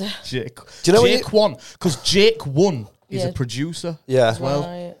 Jake. Do you know Jake won? Because Jake won is a producer. Yeah. As well.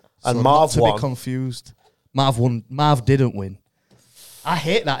 Right. And So Marv not to won. be confused. Marv won. Marv didn't win. I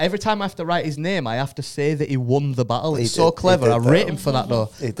hate that. Every time I have to write his name, I have to say that he won the battle. He It's so did. clever. He I did, rate though. him for that, though.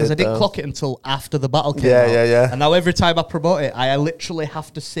 He Because I did, didn't though. clock it until after the battle came Yeah, out. yeah, yeah. And now every time I promote it, I literally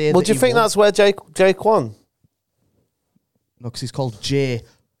have to say Well, that do you think won. that's where Jake won? No, because he's called Jay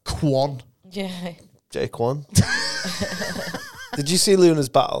Quan. Yeah. Jake won. Did you see Lunar's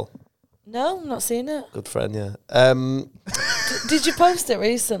battle? No, I'm not seeing it. Good friend, yeah. Did you post it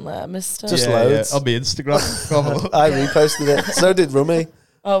recently? I missed it. Just loads. On my Instagram. I reposted it. So did Rummy.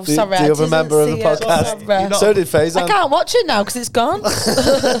 Oh, Do sorry. you I have a didn't member of the see it. podcast? Sorry. So did I Faizan. can't watch it now because it's gone.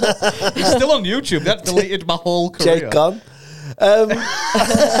 He's still on YouTube. That deleted my whole career. Jake gone.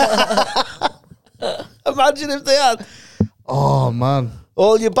 Imagine if they had Oh, man.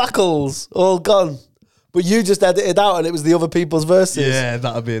 all your buckles all gone, but you just edited out and it was the other people's verses. Yeah,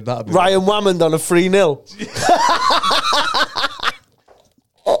 that'd be. Ryan Wammond on a 3-0.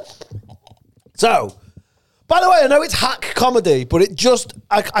 So, by the way, I know it's hack comedy, but it just,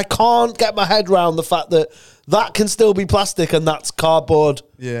 I can't get my head around the fact that can still be plastic and that's cardboard.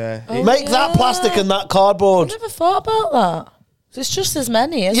 Yeah. Make that plastic and that cardboard. I never thought about that. It's just as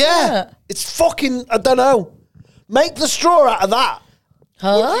many, isn't it? It's fucking, I don't know. Make the straw out of that.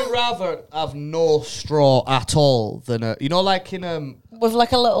 Would you rather have no straw at all than like in with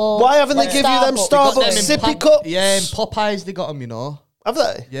like a little. Why haven't they give you them Starbucks sippy cups? Yeah, in Popeyes they got them. Have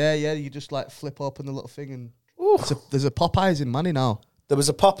they? Yeah. You just like flip open the little thing and there's a Popeyes in Manny now. There was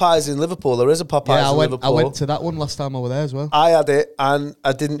a Popeyes in Liverpool. There is a Popeyes in Liverpool. I went to that one last time I was there as well. I had it and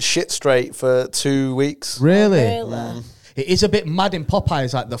I didn't shit straight for 2 weeks. Really? It is a bit mad in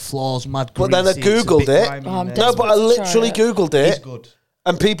Popeyes, like the floor's mad. But then I Googled it. No, but I literally Googled it. It's good.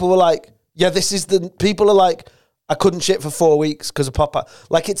 And people were like, people are like, I couldn't shit for 4 weeks because of Popeye.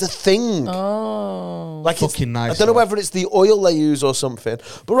 Like, it's a thing. Oh. Like, fucking nice. I don't know whether it's the oil they use or something.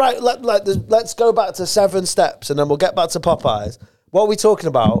 But right, let's go back to 7 steps and then we'll get back to Popeyes. What are we talking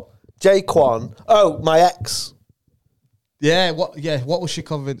about? Jaquan. Oh, my ex. Yeah, what was she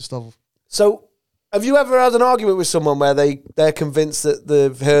convinced of? So, have you ever had an argument with someone where they're convinced that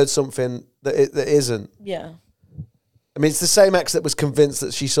they've heard something that isn't? Yeah. I mean, it's the same ex that was convinced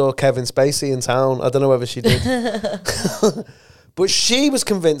that she saw Kevin Spacey in town. I don't know whether she did. But she was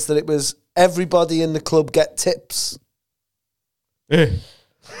convinced that it was everybody in the club get tips.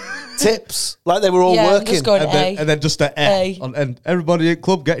 Tips. Like they were all working. Just going and then just an A. And everybody in the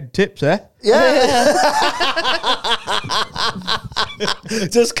club getting tips, eh? Yeah.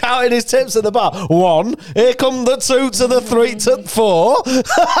 Just counting his tips at the bar. 1. Here come the 2 to the 3 to 4.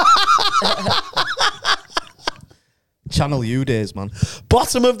 Channel U days, man.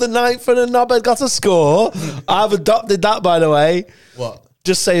 Bottom of the 9th and a knobhead got a score. I've adopted that, by the way. What?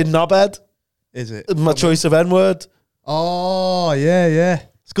 Just saying knobhead. Is it? My choice of N-word. Oh, yeah.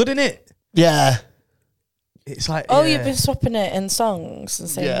 It's good, isn't it? Yeah. It's like... Oh, you've been swapping it in songs and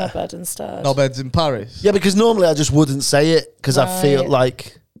saying knobhead instead. Knobheads in Paris? Yeah, because normally I just wouldn't say it because I feel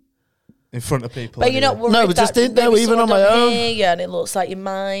like... In front of people. But you're not worried. No, but just didn't know even on my own. Yeah, and it looks like you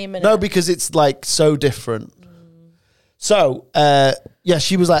mime. And no, because it's like so different. So,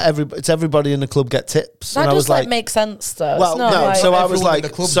 she was like, it's everybody in the club get tips. That and I was like, make sense though. Well, no, like, so I was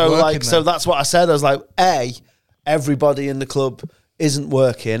like, so that's what I said. I was like, everybody in the club isn't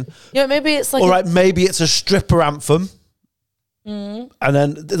working. Yeah, maybe it's like... All right, maybe it's a stripper anthem. And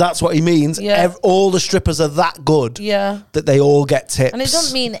then that's what he means. Yeah. All the strippers are that good that they all get tips. And it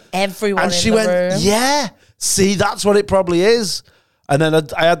doesn't mean everyone and in she the went, room. yeah, see, that's what it probably is. And then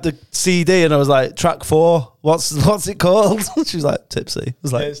I had the CD and I was like, track 4, what's it called? She was like, Tipsy. I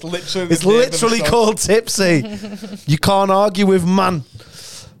was like, it's literally called Tipsy. You can't argue with man.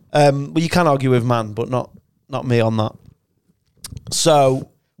 Well, you can argue with man, but not me on that. So,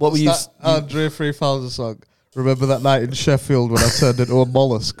 what were you... Andre 3000 song. Remember that night in Sheffield when I turned into a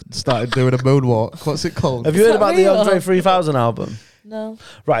mollusk and started doing a moonwalk? What's it called? Have you heard about the Andre 3000 album? No.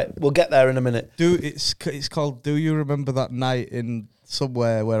 Right, we'll get there in a minute. It's called Do You Remember That Night in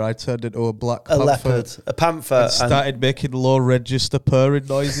somewhere where I turned into a black panther? Leopard. A panther. And started making low register purring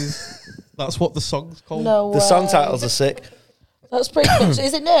noises. That's what the song's called. No The song titles are sick. That's pretty cool.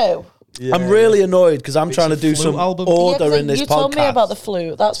 Is it new? Yeah. I'm really annoyed because I'm trying to do some order in this podcast. You told me about the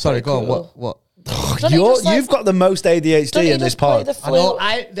flute. That's sorry, go cool. on. What? You've got the most ADHD in this pod.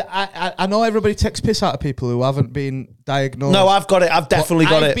 I know everybody takes piss out of people who haven't been diagnosed. No, I've got it. I've definitely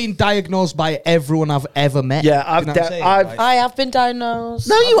got it. I've been diagnosed by everyone I've ever met. Yeah, I have been diagnosed.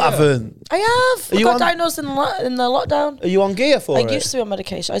 No, you haven't. I have. I got diagnosed in the lockdown. Are you on gear for it? I used to be on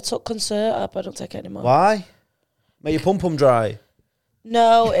medication. I took Concerta, but I don't take it anymore. Why? Make your pum dry.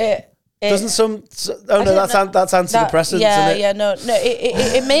 No, it doesn't that's antidepressants. No.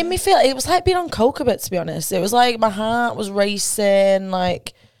 It made me feel. It was like being on coke a bit, to be honest. It was like my heart was racing.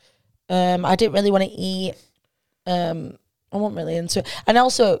 Like, I didn't really want to eat. I wasn't really into it, and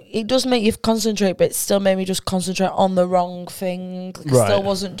also it does make you concentrate, but it still made me just concentrate on the wrong thing. Like, I still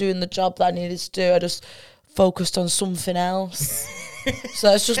wasn't doing the job that I needed to do. I just focused on something else.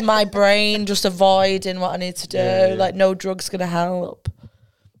 So it's just my brain just avoiding what I need to do. Yeah. Like, no drug's gonna help.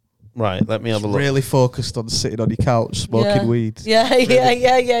 Right, let me have a look. Really focused on sitting on your couch smoking weed. Yeah.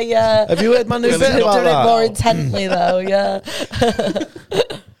 Have you heard my new bit about doing that? It more intently though, yeah.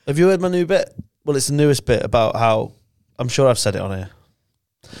 Have you heard my new bit? Well, it's the newest bit about how, I'm sure I've said it on here.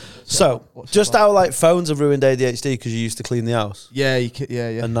 So, just how like phones have ruined ADHD because you used to clean the house. Yeah.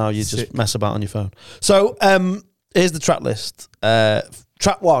 And now you just mess about on your phone. So, here's the track list.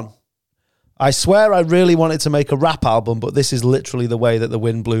 Track 1. I swear I really wanted to make a rap album, but this is literally the way that the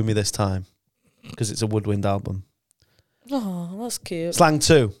wind blew me this time. Because it's a woodwind album. Oh, that's cute. Slang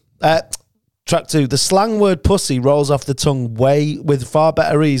 2. Track 2. The slang word pussy rolls off the tongue with far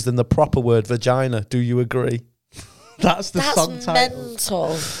better ease than the proper word vagina. Do you agree? That's the song title.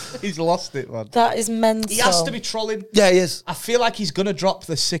 Mental. He's lost it, man. That is mental. He has to be trolling. Yeah, he is. I feel like he's going to drop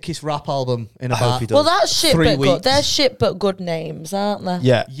the sickest rap album in I hope about he does. Well, that's shit 3 but weeks. good. They're shit but good names, aren't they?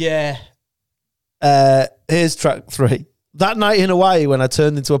 Yeah. Yeah. Here's track 3. That night in Hawaii when I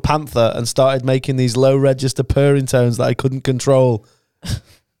turned into a panther and started making these low register purring tones that I couldn't control. ...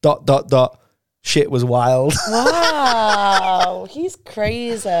 Shit was wild. Wow. He's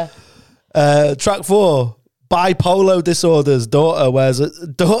crazy. Track 4. Bipolar disorders. Daughter wears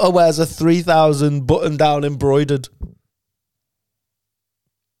a 3,000 button down embroidered.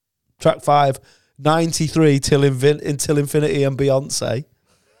 Track 5. 93 till infinity and Beyonce.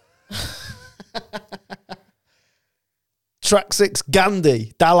 Track 6.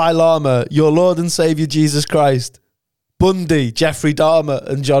 Gandhi, Dalai Lama, your Lord and Savior Jesus Christ, Bundy, Jeffrey Dahmer,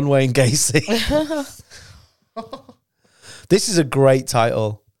 and John Wayne Gacy. This is a great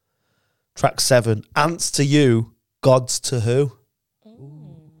title. Track 7. Ants to you, gods to who?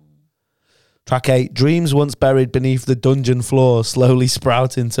 Track 8. Dreams once buried beneath the dungeon floor slowly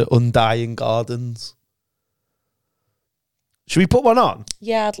sprout into undying gardens. Should we put one on?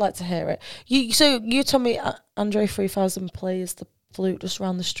 Yeah, I'd like to hear it. You told me Andre 3000 plays the flute just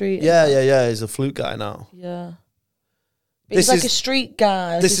around the street. Yeah. He's a flute guy now. Yeah. But he's like a street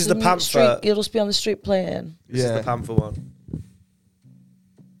guy. This is the panther. He'll just be on the street playing. This is the panther one.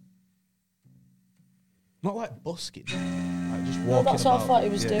 Not like busking. Like just No, walking that's what I about. thought he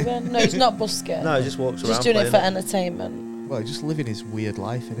was doing. No, he's not busking. No, he just walks around. Just doing it for playing entertainment. Well, he's just living his weird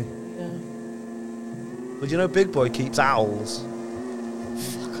life, isn't he? Yeah. But you know, Big Boy keeps owls.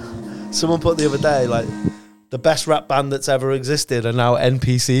 Someone put the other day, like, the best rap band that's ever existed are now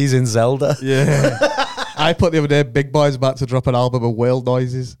NPCs in Zelda. Yeah. I put the other day, Big Boy's about to drop an album of whale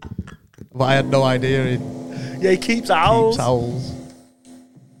noises. But I had no idea Yeah, he keeps owls. keeps owls.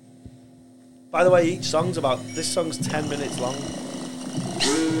 By the way, this song's 10 minutes long.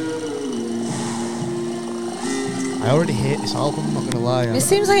 I already hate this album, I'm not going to lie. It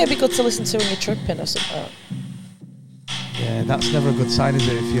seems like it'd be good to listen to when you're tripping or something. Yeah, that's never a good sign, is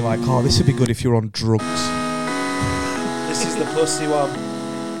it? If you're like, oh, this would be good if you're on drugs. This is the pussy one.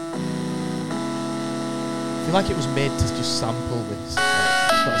 I feel like it was made to just sample this. Like,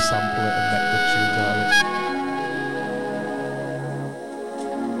 just got to sample it and make good tunes out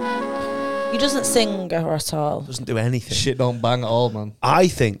of He doesn't sing or at all. Doesn't do anything. it. Shit don't bang at all, man. I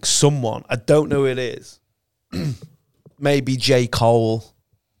think someone, I don't know who it is, maybe J. Cole,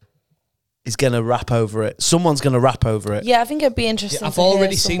 is going to rap over it. Someone's going to rap over it. Yeah, I think it'd be interesting. Yeah, I've to hear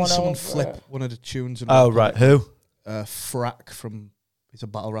already seen someone over flip it. one of the tunes. And Oh, right. Who? Frack he's a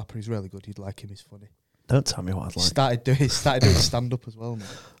battle rapper. He's really good. You'd like him. He's funny. Don't tell me what I'd He like. started doing stand up as well, man.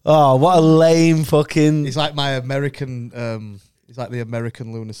 Oh, what a lame fucking He's like my American. He's like the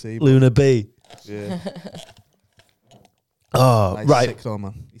American Lunar Sea. Lunar B. Yeah. Oh, Like, right. sick though,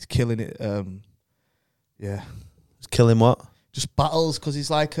 man. He's killing it. Yeah. Killing what? Just battles because he's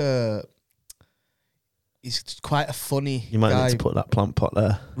like he's quite a funny You might guy. need to put that plant pot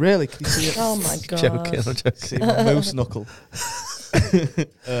there. Really? Can you see it? Oh my god! Joking, I'm joking. See my moose knuckle.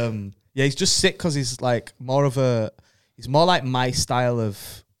 Yeah, he's just sick because he's like he's more like my style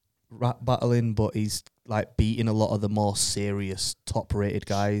of rap battling, but he's like beating a lot of the more serious, top-rated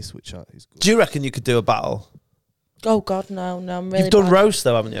guys, which is good. Do you reckon you could do a battle? Oh god, no! I'm really. You've done bad. roast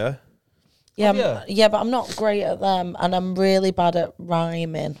though, haven't you? Yeah, yeah. yeah, but I'm not great at them, and I'm really bad at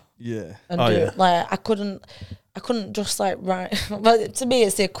rhyming. Yeah. And Oh, yeah. like I couldn't just like write. But to me,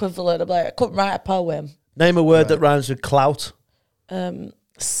 it's the equivalent of like I couldn't write a poem. Name a word that rhymes with clout.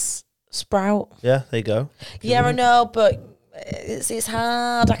 Sprout. Yeah, there you go. Yeah, I know, but it's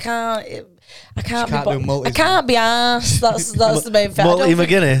hard. I can't be. I can't be asked. That's the main thing. Multi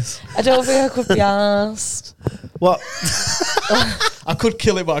McGuinness. I don't think I could be asked. What? I could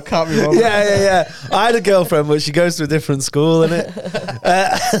kill it, but I can't remember. Yeah. I had a girlfriend, but she goes to a different school, innit?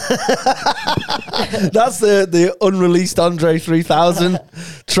 That's the unreleased Andre 3000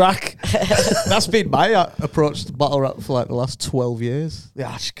 track. That's been my approach to battle rap for like the last 12 years. Yeah,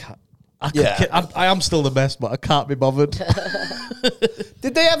 I just can't. I am still the best, but I can't be bothered.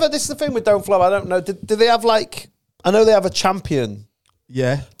 Did they ever? This is the thing with Don't Flow. I don't know. Did they have like? I know they have a champion.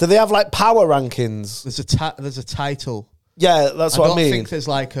 Yeah. Do they have like power rankings? There's a title. Yeah, that's what I mean. I don't think there's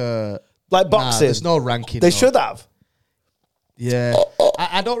like a like boxing. there's no ranking. They no. should have. Yeah.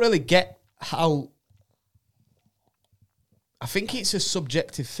 I don't really get how. I think it's a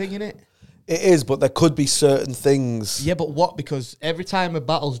subjective thing, innit? It is, but there could be certain things. Yeah, but what? Because every time a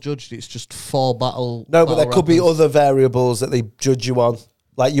battle's judged, it's just 4 battle. No, but there could be rappers. other variables that they judge you on.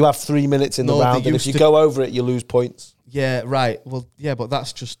 Like you have 3 minutes in the round, and if you go over it, you lose points. Yeah, right. Well, yeah, but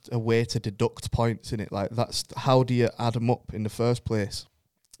that's just a way to deduct points, in it. Like, that's how do you add them up in the first place?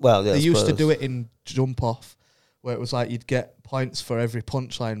 Well, yeah, they used to do it in Jump Off, where it was like you'd get points for every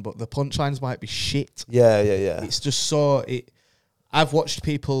punchline, but the punchlines might be shit. Yeah. It's just so I've watched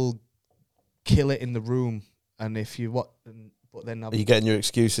people kill it in the room, and if you what, but then are you getting your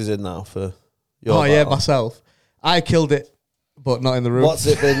excuses in now for your? Oh battle? yeah, myself. I killed it, but not in the room. What's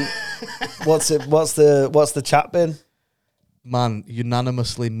it been? What's the chat been? Man,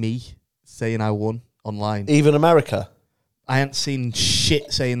 unanimously me saying I won online. Even America. I ain't seen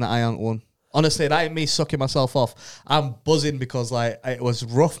shit saying that I ain't won. Honestly, that ain't me sucking myself off. I'm buzzing because like it was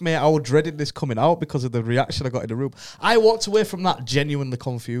rough, mate. I was dreading this coming out because of the reaction I got in the room. I walked away from that genuinely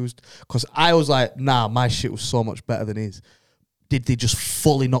confused because I was like, nah, my shit was so much better than his. Did they just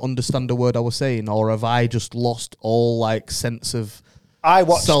fully not understand the word I was saying, or have I just lost all like sense of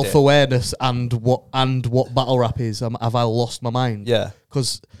self-awareness and what battle rap is? Have I lost my mind? Yeah,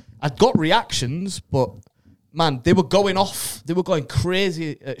 because I got reactions, but. Man, they were going off. They were going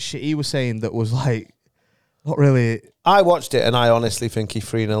crazy at shit he was saying that was like, not really. I watched it and I honestly think he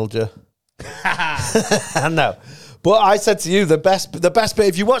 3-0'd you. I know. But I said to you, the best bit,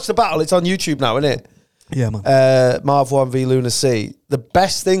 if you watch the battle, it's on YouTube now, isn't it? Yeah, man. Marv 1 v Lunar C. The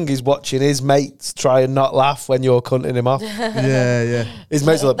best thing is watching his mates try and not laugh when you're cunting him off. Yeah. His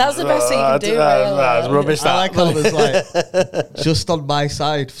mates are like, that's the best thing you can do. That's rubbish. I like how there's like, just on my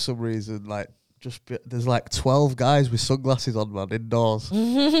side for some reason, like, there's like 12 guys with sunglasses on, man, indoors.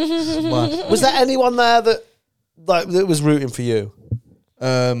 Was there anyone there that was rooting for you?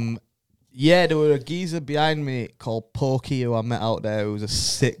 Yeah, there were a geezer behind me called Pokey who I met out there, who was a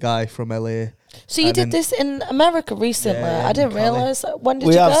sick guy from LA. So you did this in America recently? Yeah, I didn't realise. When did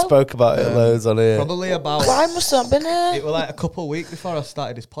we you go? have spoke about it loads on here. Probably about... I must have been here. It was like a couple of weeks before I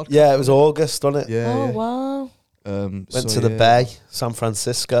started this podcast. Yeah, it was August, wasn't it? Yeah. Oh, wow. Went to the Bay, San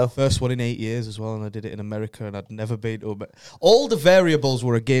Francisco. First one in 8 years as well, and I did it in America, and I'd never been to America. All the variables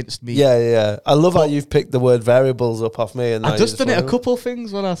were against me. Yeah. I love how you've picked the word variables up off me. And I just done it a couple of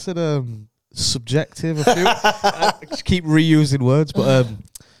things when I said subjective. A few. I just keep reusing words, but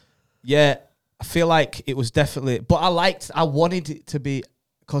yeah, I feel like it was definitely. But I wanted it to be,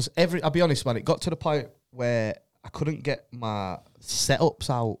 because I'll be honest, man, it got to the point where I couldn't get my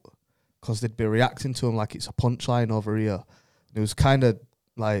setups out. Because they'd be reacting to him like it's a punchline over here. It was kind of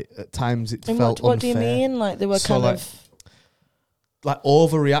like at times it felt unfair. What do you mean? Like they were kind of like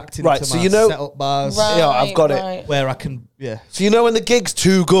overreacting to my setup bars. Right, yeah, I've got it. Where I can, So when the gig's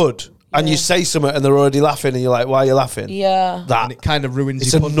too good and you say something and they're already laughing and you're like, why are you laughing? Yeah. And it kind of ruins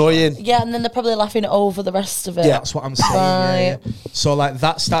it's your annoying. Yeah, and then they're probably laughing over the rest of it. Yeah, that's what I'm saying. Right. Yeah. So like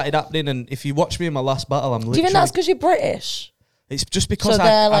that started happening, and if you watch me in my last battle, I'm literally... Do you think that's because you're British? It's just because So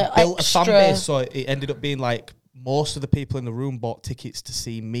I built extra... a fan base, so it ended up being like most of the people in the room bought tickets to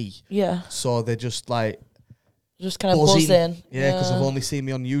see me. Yeah. So they're just like... Just kind of buzzing. Yeah, because they've only seen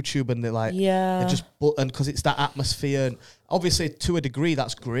me on YouTube, and they're like... Yeah. They're just... And because it's that atmosphere, and obviously to a degree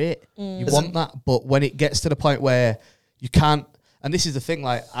that's great. You want that, but when it gets to the point where you can't... And this is the thing,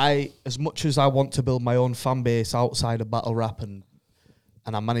 like as much as I want to build my own fan base outside of battle rap, and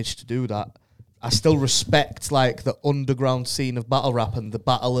I managed to do that, I still respect like the underground scene of battle rap and the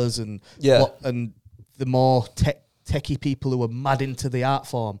battlers and and the more techie people who are mad into the art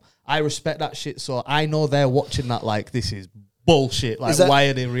form. I respect that shit, so I know they're watching that like this is bullshit. Like why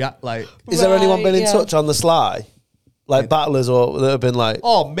are they react like? Is there anyone been in touch on the sly, like battlers or that have been like?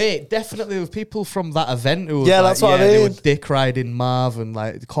 Oh mate, definitely with people from that event who was that's what I mean. They were dick riding Marv and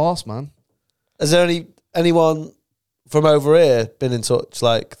like of course, man. Is there anyone from over here been in touch,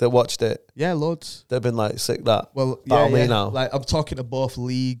 like, that watched it? Yeah, loads. They've been like, sick that. Well, battle me now. Like, I'm talking to both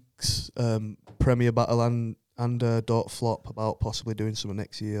leagues, Premier Battle and Don't Flop, about possibly doing something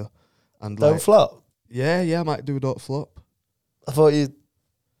next year. And Don't Flop? Yeah, I might do Don't Flop. I thought you... Did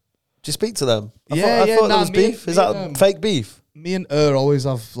you speak to them? I thought there was beef. Is that fake beef? Me and her always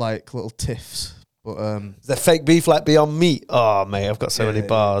have, like, little tiffs. But is there fake beef, like, beyond meat? Oh, mate, I've got so many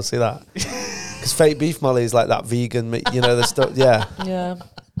bars. See that? Because fake beef molly is like that vegan meat, the stuff. Yeah. Yeah.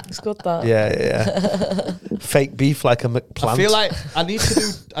 It's good that. Yeah. Fake beef like a McPlant. I feel like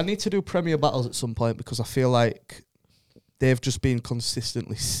I need to do Premier Battles at some point, because I feel like they've just been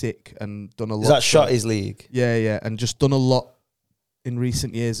consistently sick and done a lot. Is that Shotty's league? Yeah, and just done a lot in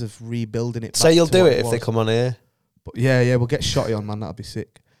recent years of rebuilding it. Say you'll do it if they come on here. But yeah, we'll get Shotty on, man. That'd be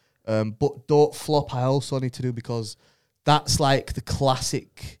sick. But Don't Flop I also need to do, because that's like the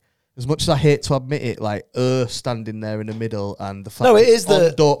classic as much as I hate to admit it, like standing there in the middle and the fact it is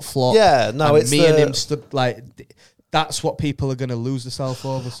the Don't Flop. Yeah, no, it's me and him stood like. That's what people are going to lose themselves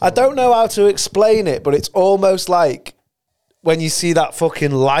over. So. I don't know how to explain it, but it's almost like when you see that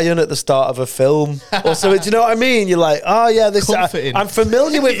fucking lion at the start of a film or something. Do you know what I mean? You're like, oh yeah, this. I'm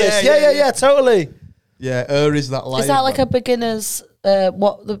familiar with this. Yeah, totally. Yeah, is that lion? Is that like a beginner's? A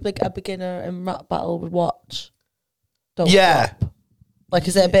beginner in rap battle would watch? Don't Flop? Like,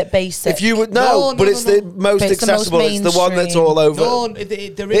 is it a bit basic? If you would it's the most accessible. It's the one that's all over. No,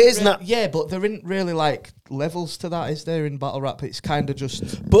 there is not. Yeah, but there isn't really like levels to that, is there? In battle rap, it's kind of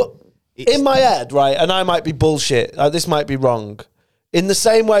just. But in my head, right, and I might be bullshit. This might be wrong. In the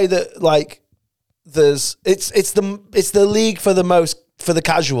same way that like it's the league for the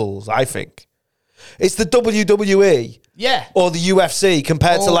casuals. I think it's the WWE. Yeah. Or the UFC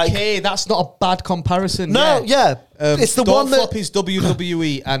compared to like... Okay, that's not a bad comparison. No, yeah. It's the one that... Don't Flop is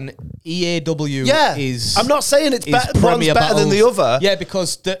WWE and EAW is... I'm not saying one's better than the other. Yeah,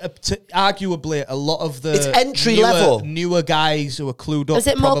 because arguably a lot of the... It's entry level. Newer guys who are clued up... Is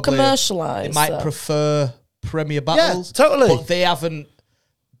it more commercialised? They might prefer Premier Battles. Yeah, totally. But they haven't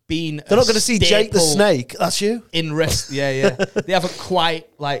been... They're not going to see Jake the Snake. That's you. In rest, yeah. They haven't quite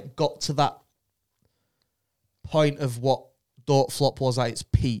like got to that point of what Don't Flop was at its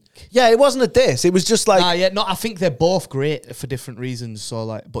peak. Yeah, it wasn't a diss. It was just like... I think they're both great for different reasons. So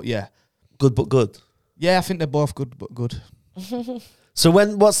like, but yeah. Good but good. Yeah, I think they're both good but good. So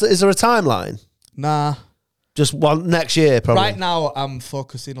is there a timeline? Nah. Just one next year, probably. Right now, I'm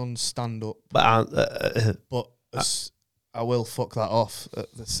focusing on stand-up. But I will fuck that off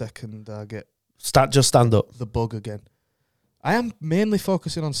at the second I get... Just stand up. The bug again. I am mainly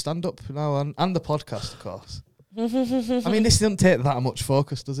focusing on stand-up now and the podcast, of course. I mean, this doesn't take that much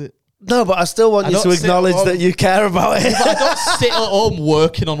focus, does it? No, but I still want you to acknowledge that you care about it. But I don't sit at home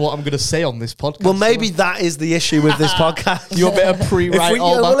working on what I'm going to say on this podcast. Well, maybe that is the issue with this podcast. You're a bit of pre-write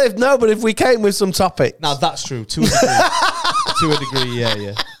all that. But if we came with some topics... Now, that's true, to a degree. To a degree,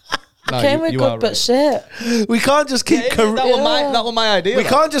 yeah. No, came with good but shit. We can't just keep... That was my idea. We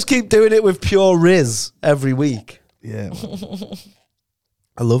can't just keep doing it with pure Riz every week. Yeah.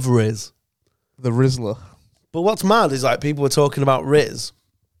 I love Riz. The Rizzler. But what's mad is like people were talking about Riz,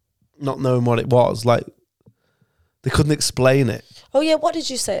 not knowing what it was. Like they couldn't explain it. Oh yeah, what did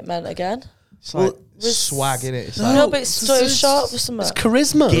you say it meant again? It's like swag in it. It's like, no, but it's short for something. It's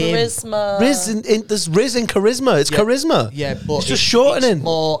charisma. Charisma. There's Riz in charisma. It's charisma. Yeah, but it's just shortening.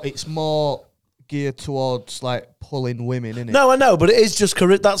 It's more geared towards like pulling women, innit? No, I know, but it is just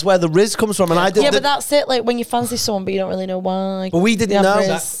that's where the Riz comes from. And I did. Yeah, but that's it. Like when you fancy someone, but you don't really know why. But we didn't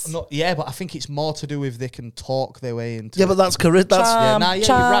know. But I think it's more to do with they can talk their way into. Yeah, but that's charisma.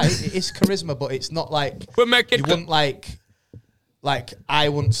 You're right. It's charisma, but it's not like you wouldn't like I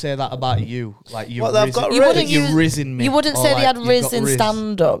wouldn't say that about you. Like you're rizzing me. You wouldn't say they had Riz in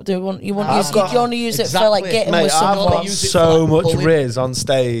stand up. You only use it for like getting with someone. I've got so much Riz on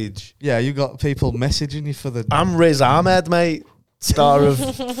stage. Yeah, you got people messaging you for the... I'm Riz Ahmed, mate. Star of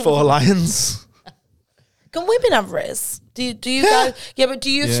Four Lions. Can women have Riz? Do you guys? Yeah, but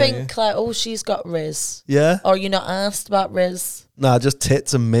do you think like, oh, she's got Riz? Yeah. Or you're not asked about Riz? Nah, just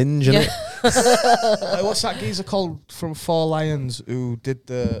tits and minge, innit? What's that geezer called from Four Lions who did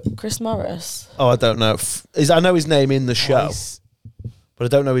the... Chris Morris? Oh, I don't know. I know his name in the show, but I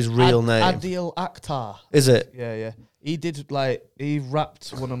don't know his real name. Adil Akhtar. Is it? Yeah. He rapped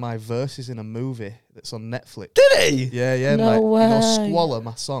one of my verses in a movie that's on Netflix. Did he? Yeah. No way. Squalor,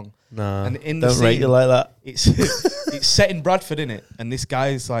 my song. No, and in don't rate you like that. It's set in Bradford, innit? And this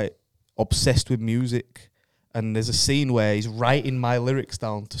guy's like obsessed with music. And there's a scene where he's writing my lyrics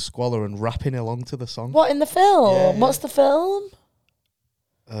down to Squalor and rapping along to the song. What, in the film? Yeah. What's the film?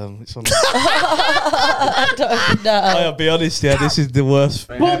 It's on. I don't know. I'll be honest, this is the worst.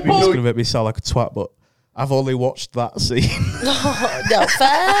 It's going to make me sound like a twat, but I've only watched that scene. No,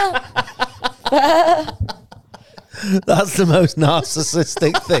 fair. That's the most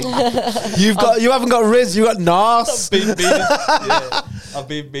narcissistic thing. You haven't got Riz, you got Nars. I've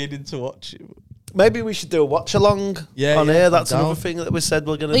been meaning to watch it. Maybe we should do a watch along on here. That's another thing that we said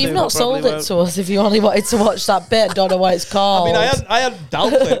we're going to do. You've not sold it to us if you only wanted to watch that bit. Don't know what it's called. I mean, I had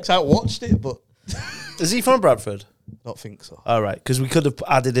doubted it because I watched it, but... Is he from Bradford? Don't think so. All right, because we could have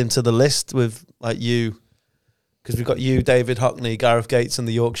added him to the list with like you. Because we've got you, David Hockney, Gareth Gates, and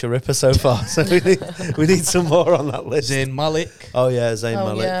the Yorkshire Ripper so far. So we need some more on that list. Zayn Malik. Oh, yeah, Zayn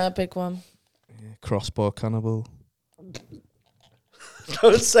Malik. Yeah, big one. Yeah, Crossbow Cannibal.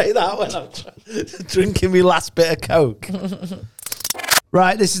 Don't say that when I'm drinking my last bit of Coke.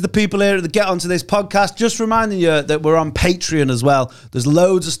 Right, this is the people here at the Get Onto This podcast. Just reminding you that we're on Patreon as well. There's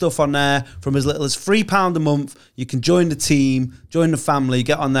loads of stuff on there from as little as £3 a month. You can join the team, join the family,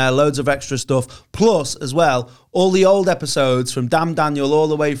 get on there, loads of extra stuff. Plus, as well, all the old episodes from Damn Daniel all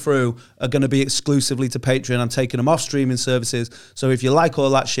the way through are going to be exclusively to Patreon. I'm taking them off streaming services. So if you like all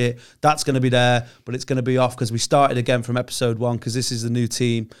that shit, that's going to be there. But it's going to be off because we started again from episode 1 because this is the new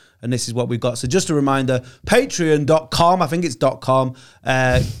team. And this is what we've got. So just a reminder, patreon.com, I think it's .com,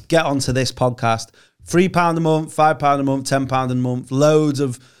 Get Onto This podcast. £3 a month, £5 a month, £10 a month, loads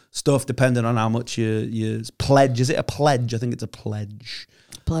of stuff depending on how much you pledge. Is it a pledge? I think it's a pledge.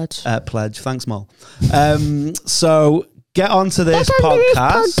 Pledge. Pledge. Thanks, Mol. So Get Onto This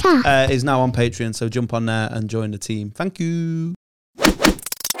podcast is now on Patreon. So jump on there and join the team. Thank you.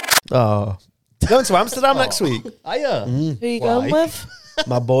 Oh, going to Amsterdam next week. Hiya. Who are you going with?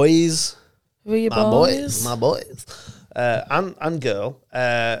 My boys. Who are your boys? My boys. And girl.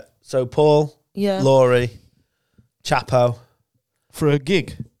 So Paul, Yeah. Laurie, Chapo. For a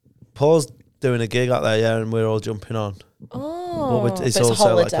gig. Paul's doing a gig out there, yeah, and we're all jumping on. Oh, But it's but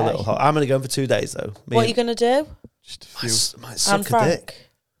also a like a holiday. little. I'm only going for 2 days though. What are you going to do? Just a few. Might suck And a Frank. dick.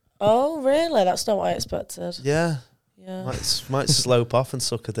 Oh, really? That's not what I expected. Yeah. Yeah. Might slope off and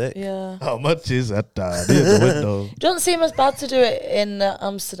suck a dick. Yeah. How much is that near the window? Doesn't seem as bad to do it in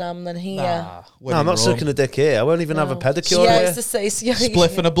Amsterdam than here. Nah, No, I'm not sucking a dick here. I won't even have a pedicure Yeah, here. it's the same.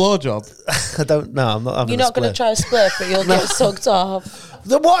 Spliff and a blowjob. I don't know. I'm not having You're not going to try a split, but you'll get sucked off.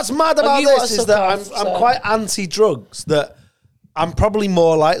 What's mad about you want this to is suck that off, I'm so- quite anti-drugs. That I'm probably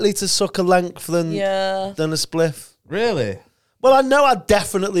more likely to suck a length than Yeah. a spliff. Really? Well, I know I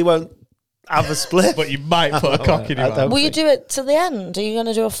definitely won't have a spliff. But you might put a cock in your I mouth. don't Will you think- do it to the end? Are you going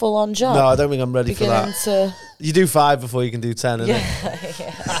to do a full-on job? No, I don't think I'm ready for Beginning that. to... You do 5 before you can do 10, innit?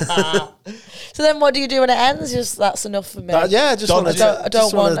 Yeah. So then what do you do when it ends? Just that's enough for me. Yeah, just want I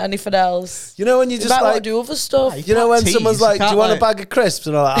don't want anything else. You know when you You just might want to like, do other stuff. you know when Tease, someone's you like, "Do you can't, want a like- bag of crisps?"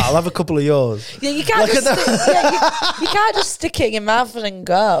 And I'm like, "I'll have a couple of yours." Yeah, you can't Like, just you can't just stick it in your mouth and then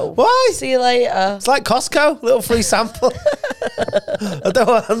go. Why? See you later. It's like Costco, little free sample.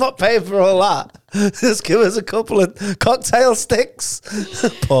 I'm not paying for all that. Just give us a couple of cocktail sticks.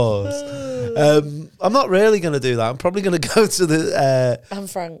 Pause. I'm not really going to do that. I'm probably going to go to the. I'm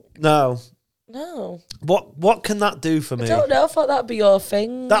Frank. No. No. What can that do for me? I don't know. I thought that'd be your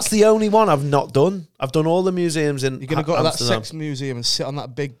thing. That's the only one I've not done. I've done all the museums in. You're going to go to that Amsterdam. sex museum and sit on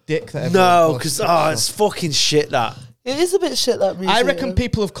that big dick that No, everyone because posts it's fucking shit. That It is a bit shit, that museum. I reckon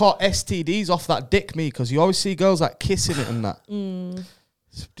people have caught STDs off that dick, me, because you always see girls like kissing it and that. Do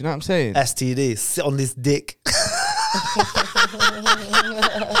you know what I'm saying? STD, sit on this dick.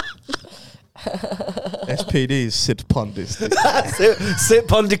 SPDs sit upon this dick.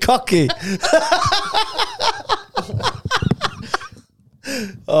 sit on the cocky.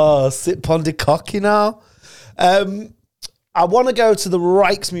 Oh, sit on the cocky now. I want to go to the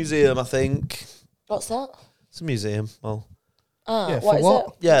Rijksmuseum, I think. What's that? It's a museum. Well, Yeah, What for is what?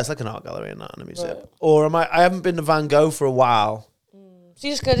 it? yeah, it's like an art gallery and that in a museum. Right. Or I haven't been to Van Gogh for a while. So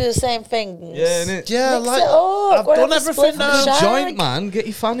you just go do the same things. Yeah, innit? Yeah, Mix like it up, I've go done have a everything spliff now. and shag. Joint, man. Get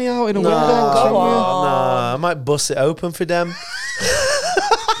your fanny out in a window. go on. I might bust it open for them.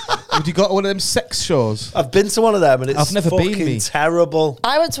 Have you got one of them sex shows? I've been to one of them and it's I've never been, fucking me. terrible.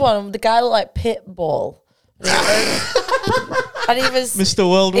 I went to one. The guy looked like Pitbull. And he was Mr. He had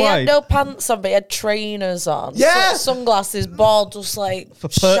Worldwide. no pants on, but he had trainers on. Yeah. Sunglasses, bald, just like For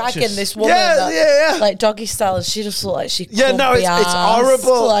purchase. shagging this woman. Yeah, yeah. Like doggy style, and she just looked like she. Yeah, no, it's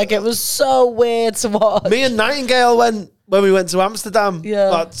horrible. Like it was so weird to watch. Me and Nightingale went when we went to Amsterdam. Yeah.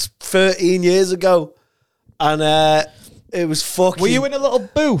 About 13 years ago, and it was fucking. Were you in a little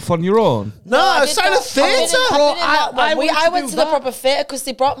booth on your own? No, I was did in a not- theatre. I went to the that. proper theatre because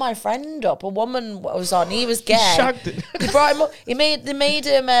they brought my friend up. A woman was on. He was gay. shagged it. They brought him up. They made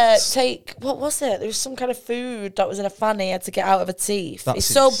him take, what was it? There was some kind of food that was in a fanny. He had to get out of a teeth. That's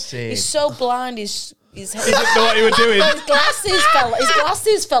insane. He's so blind. His He didn't know what you were doing. His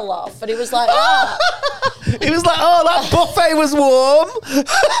glasses fell off, and he was like, He was like, "Oh, that buffet was warm."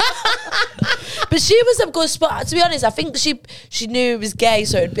 But she was a good spot. To be honest, I think she knew he was gay,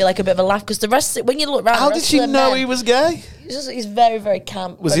 so it'd be like a bit of a laugh. Because the rest, when you look around, How did she know he was gay? He's very, very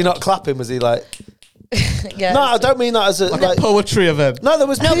camp. Was he not clapping? Was he like? Yeah. No, I don't mean that as a Like a poetry event. No, there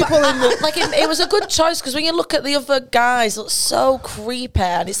was No, people but in the. like it was a good choice because when you look at the other guys, it's so creepy,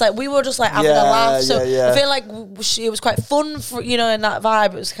 and it's like we were just like having a Yeah, laugh. So yeah. I feel like it was quite fun for in that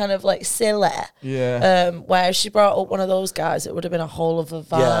vibe. It was kind of like silly. Yeah. Where if she brought up one of those guys, it would have been a whole other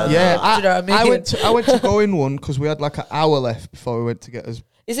vibe. Yeah. Yeah, Do you know what I mean? I went to go in one because we had like an hour left before we went to get us.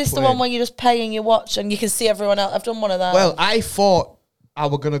 Is this the playing. one where you just pay and you watch and you can see everyone else? I've done one of that. Well, I thought I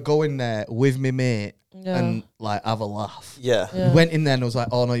were gonna go in there with me mate and like have a laugh. Yeah. We went in there and I was like,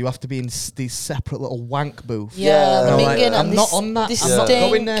 oh no, you have to be in these separate little wank booths. Yeah, Yeah. Like, minging I'm and not on that. this I'm not stink.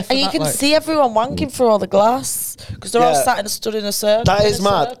 going there for and you that, can like- see everyone wanking through all the glass because they're all Yeah. sat and stood in a circle. That in is a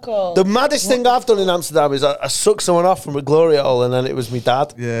mad. circle. The maddest thing I've done in Amsterdam is I sucked someone off from a glory hole and then it was my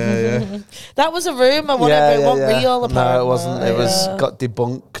dad. Yeah. That was a rumour, whatever. It wasn't real, apparently. No, it wasn't. It was got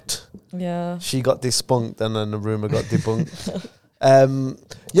debunked. Yeah. She got despunked and then the rumour got debunked.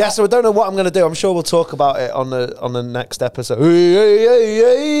 Yeah, so I don't know what I'm going to do. I'm sure we'll talk about it on the next episode.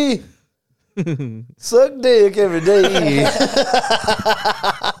 Hey. Suck dick every day.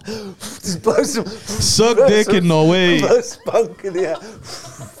 Just blow some Suck dick in Norway. blow spunk in the air.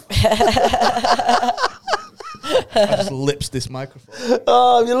 I just lips this microphone.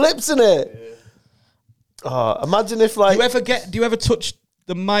 Oh, your lips in it. Oh, imagine if like Do you ever touch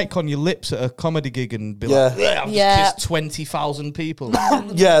the mic on your lips at a comedy gig and be Yeah. like, yeah, I've Yeah. just kissed 20,000 people.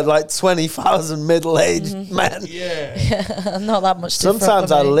 yeah, like 20,000 middle-aged men. Yeah. Not that much different. Sometimes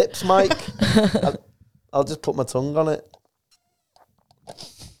for I me. lips mic. I'll just put my tongue on it.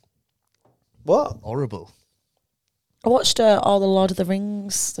 What? Horrible. I watched all the Lord of the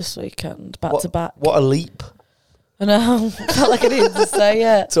Rings this weekend, back to back. What a leap. I know. Felt like I needed to say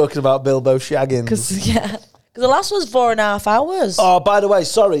it. Talking about Bilbo shagging. Because the last was 4.5 hours. Oh, by the way,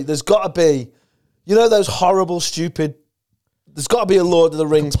 sorry, there's got to be, you know those horrible, stupid, there's got to be a Lord of the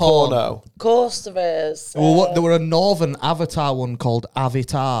Rings porn. porno. Of course there is. Well, there were a northern Avatar one called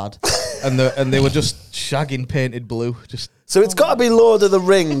Avitard, and they were just shagging painted blue. Just So it's got to be Lord of the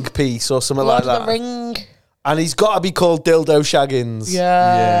Ring piece or something Lord like of that. the Ring. And he's got to be called Dildo Shaggins.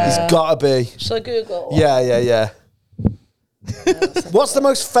 Yeah. He's got to be. Shall I Google? Yeah. What's the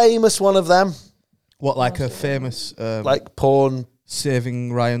most famous one of them? what, like a famous Like porn,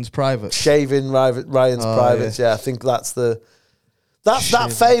 Saving Ryan's Private. shaving Ryan's privates. Yeah, I think that's that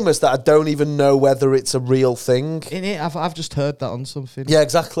famous that I don't even know whether it's a real thing. In it, I've just heard that on something. Yeah,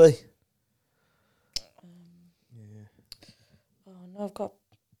 exactly. Oh, no, I've got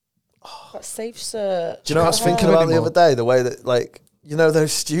safe search. Do you know what I was thinking about the other day? The way that, like, you know,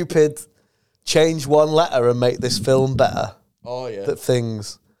 those stupid change one letter and make this film better. Oh yeah. That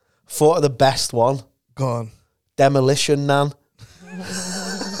things. Thought of the best one. Go on. Demolition Nan.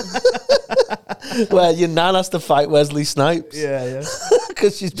 Where your nan has to fight Wesley Snipes. Yeah.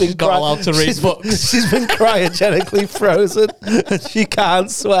 Because she's been not allowed to read books. She's been cryogenically frozen and she can't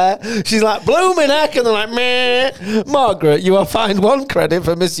swear. She's like, blooming heck, and they're like, meh. Margaret, you are fined 1 credit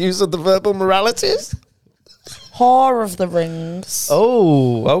for misuse of the verbal moralities. Whore of the Rings.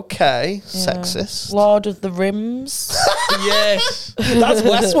 Oh, okay. Sexist. Lord of the Rims. Yes. That's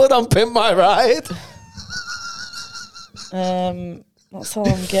Westwood on Pimp My Ride. That's all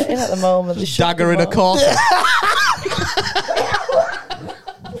I'm getting at the moment. They should Dagger be in a more. corner.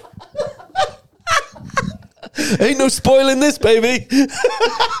 Ain't no spoiling this, baby.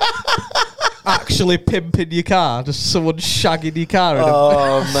 Actually pimping your car. Just someone shagging your car. In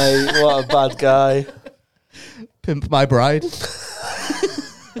Oh, mate, what a bad guy. Pimp My Bride.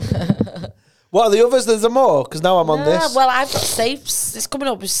 What are the others? There's more, because now I'm on this. Well, I've got safes. It's coming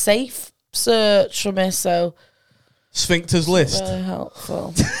up with safe search for me, so Sphincter's List. really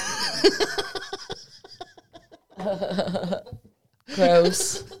helpful.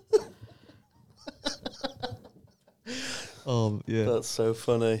 Gross. Oh, yeah. That's so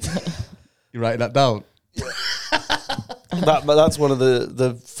funny. You writing that down? But that's one of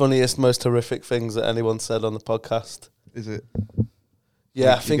the funniest, most horrific things that anyone said on the podcast. Is it?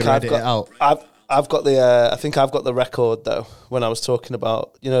 Yeah, I You think gonna I've edit it out? got. I've got the. I think I've got the record though. When I was talking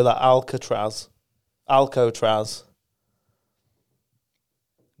about, you know, that Alcatraz.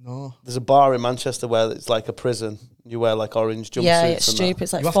 No. There's a bar in Manchester where it's like a prison. You wear like orange jumpsuits. Yeah, it's and that. stupid.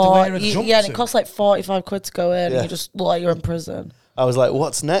 It's like You have to wear a yeah, and it jumpsuit? costs like 45 quid to go in, Yeah. and you just look like you're in prison. I was like,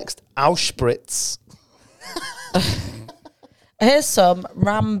 what's next? Auschwitz. Here's some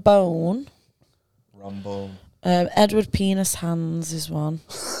Rambone. Rambo. Edward Penis Hands is one.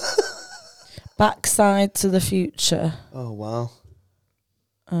 Backside to the Future. Oh wow.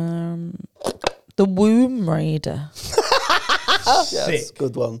 The Womb Raider. Yeah, it's a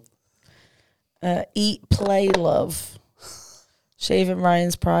good one. Eat, Play, Love. Shaving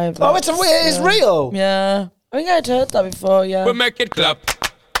Ryan's Private. Oh, it's real. Yeah. I think I'd heard that before, yeah. We make it clap.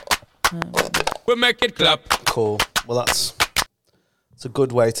 We make it clap. Cool. Well, it's a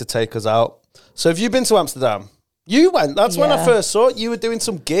good way to take us out. So, have you been to Amsterdam? You went. That's when I Yeah. first saw it. You were doing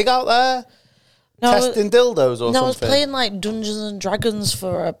some gig out there, testing dildos or No, I was something. playing like Dungeons and Dragons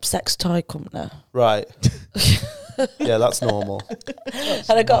for a sex toy company. Right. Yeah, that's normal.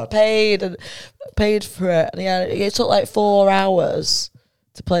 And I got paid for it. And yeah, it took like 4 hours.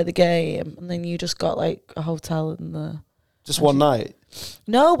 to play the game, and then you just got like a hotel in the. Just one night?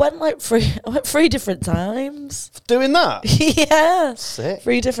 No, I went 3 different times. Doing that? Yeah. Sick.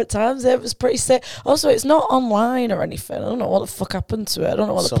 3 different times. It was pretty sick. Also, it's not online or anything. I don't know what the fuck happened to it. I don't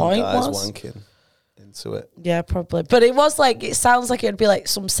know what the point was. Some guys wanking into it. Yeah, probably. But it was like, it sounds like it'd be like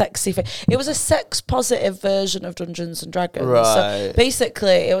some sexy thing. It was a sex positive version of Dungeons and Dragons. Right. So basically,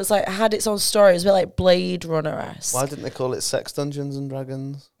 it was like, had its own story. It was a bit like Blade Runner-esque. Why didn't they call it Sex Dungeons and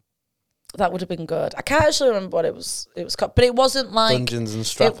Dragons? That would have been good. I can't actually remember what it was called, but it wasn't like Dungeons and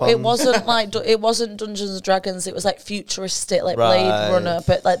Strap-ons. It wasn't like it wasn't Dungeons and Dragons. It was like futuristic, like Blade Runner,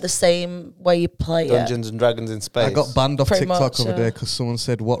 but like the same way you play Dungeons and Dragons in space. I got banned off Pretty TikTok much, over there because someone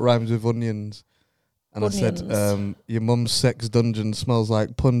said, "What rhymes with onions?" And Onions. I said, "Your mum's sex dungeon smells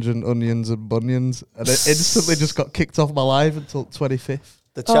like pungent onions and bunions," and it instantly just got kicked off my live until 25th.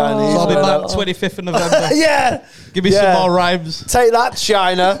 The Chinese. So I'll be went back out. 25th of November. Yeah. Give me some more rhymes. Take that,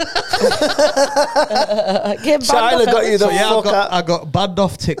 China. China got you the fuck out. I got banned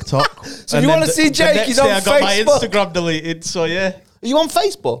off TikTok. So if you want to see Jake, he's on I got my Facebook. Instagram deleted, so yeah. Are you on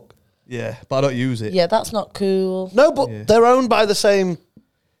Facebook? Yeah, but I don't use it. Yeah, that's not cool. No, but they're owned by the same...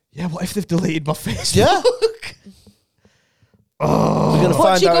 Yeah, what if they've deleted my Facebook? Yeah. Oh, we're going to What,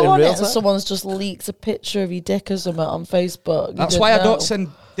 find you out go in on real it and time. someone's just leaked a picture of your dick or something on Facebook? That's why I don't send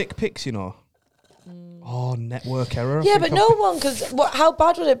dick pics, you know. Oh, network error. Yeah, but no one, because how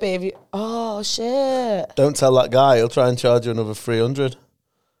bad would it be if you... Oh, shit. Don't tell that guy. He'll try and charge you another 300.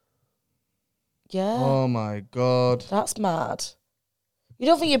 Yeah. Oh, my God. That's mad. You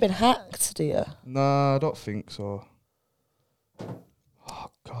don't think you've been hacked, do you? No, I don't think so.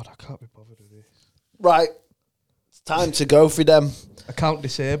 Oh, God, I can't be bothered with this. Right. It's time to go for them. Account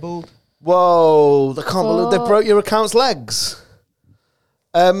disabled. Whoa. I can't believe they broke your account's legs.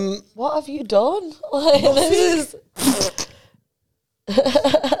 What have you done? Like, this is...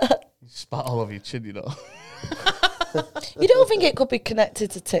 You spat all over your chin, you know. You don't think it could be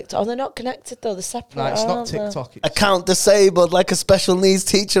connected to TikTok? Oh, they're not connected though. They're separate. No, it's not aren't they? TikTok. It's Account disabled like a special needs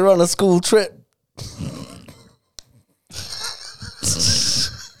teacher on a school trip.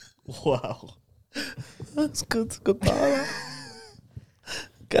 wow. That's good. Good part.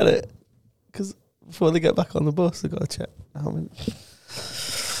 Get it? Because before they get back on the bus, they've got to check how many.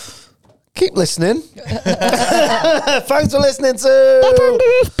 Keep listening. Thanks for listening to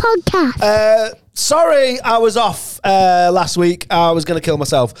this podcast. Sorry, I was off last week. I was going to kill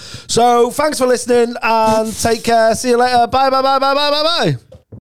myself. So thanks for listening and take care. See you later. Bye, bye, bye, bye, bye, bye, bye.